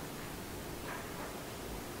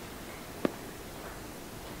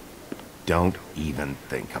 Don't even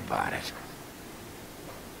think about it.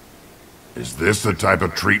 Is this the type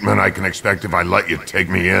of treatment I can expect if I let you take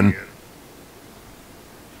me in?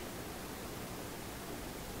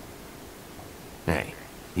 Hey,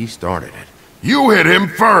 he started it. You hit him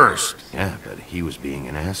first! Yeah, but he was being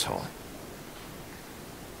an asshole.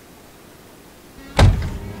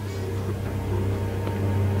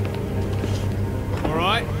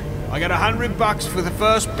 Alright, I got $100 for the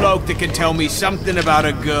first bloke that can tell me something about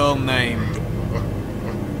a girl named...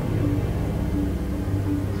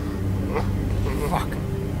 Fuck.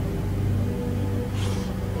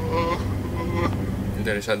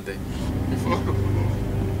 Interesante.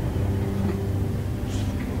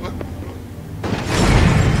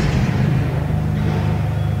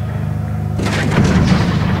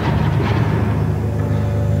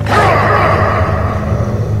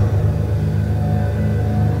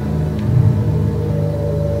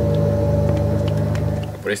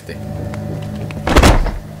 Por este.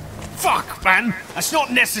 Fuck, man! That's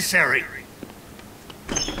not necessary!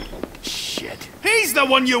 Shit. He's the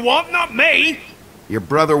one you want, not me! Your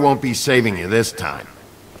brother won't be saving you this time.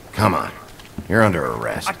 Come on. You're under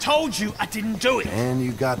arrest. I told you I didn't do it! And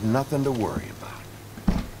you got nothing to worry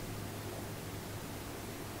about.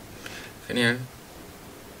 Genial.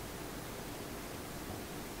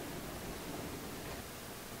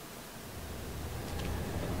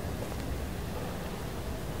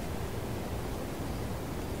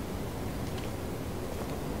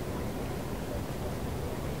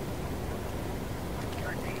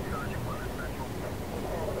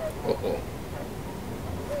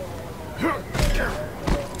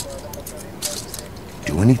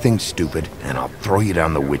 anything stupid, and I'll throw you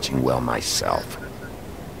down the witching well myself.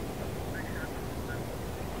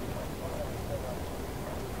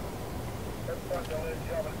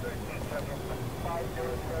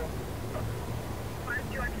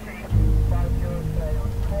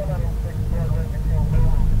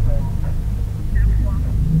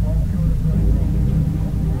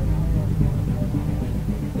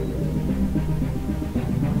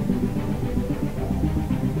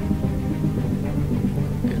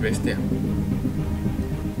 Bestia.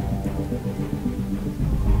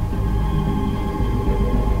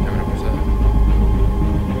 ¿Qué habrá pasado?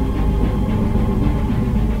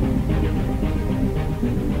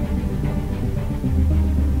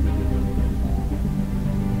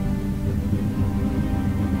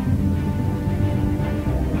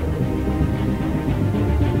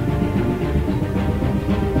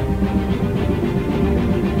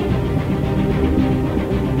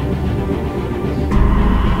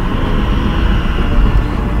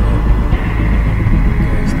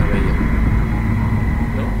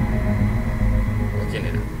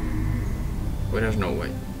 No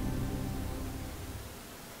way.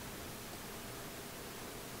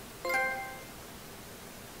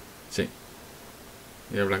 Sí.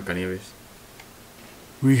 Era Blancanieves.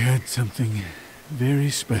 We had something very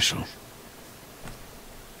special.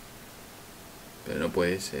 Pero no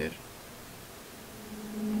puede ser.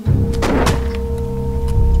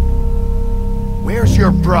 Where's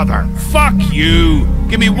your brother? Fuck you!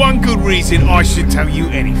 Give me one good reason I should tell you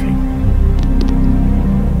anything.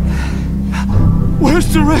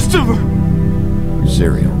 Where's the rest of her?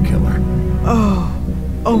 Serial killer.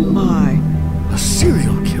 Oh my. A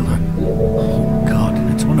serial killer? Oh God,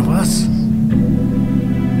 and it's one of us?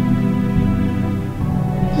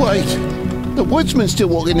 Wait, the woodsman's still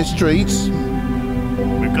walking the streets.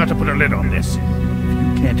 We've got to put a lid on this. If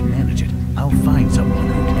you can't manage it, I'll find someone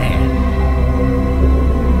who can.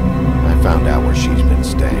 I found out where she's been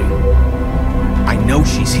staying. I know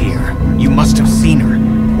she's here. You must have seen her.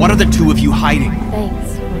 What are the two of you hiding?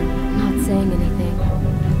 Thanks for not saying anything.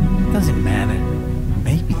 Doesn't matter.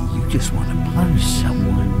 Maybe you just want to punish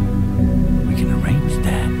someone. We can arrange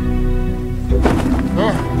that.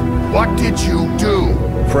 What did you do?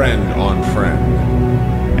 Friend on friend.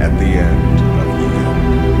 At the end of the end.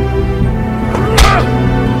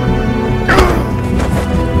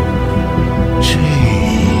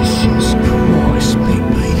 Jesus Christ,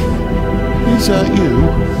 Bigby. Is that you?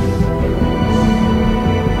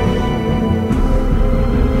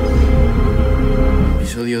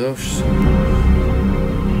 Episodio 2.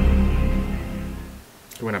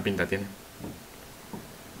 Qué buena pinta tiene.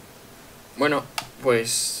 Bueno,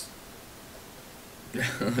 pues...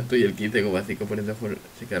 Tú y el kit de básico, por eso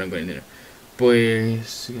se quedaron con el dinero.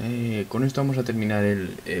 Pues con esto vamos a terminar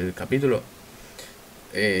el capítulo.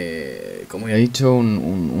 Como ya he dicho,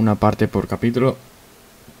 una parte por capítulo.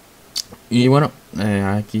 Y bueno,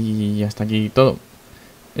 aquí hasta aquí todo.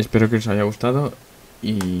 Espero que os haya gustado.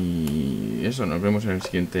 Y eso, nos vemos en el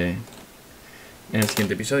siguiente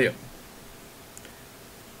episodio.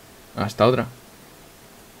 Hasta otra.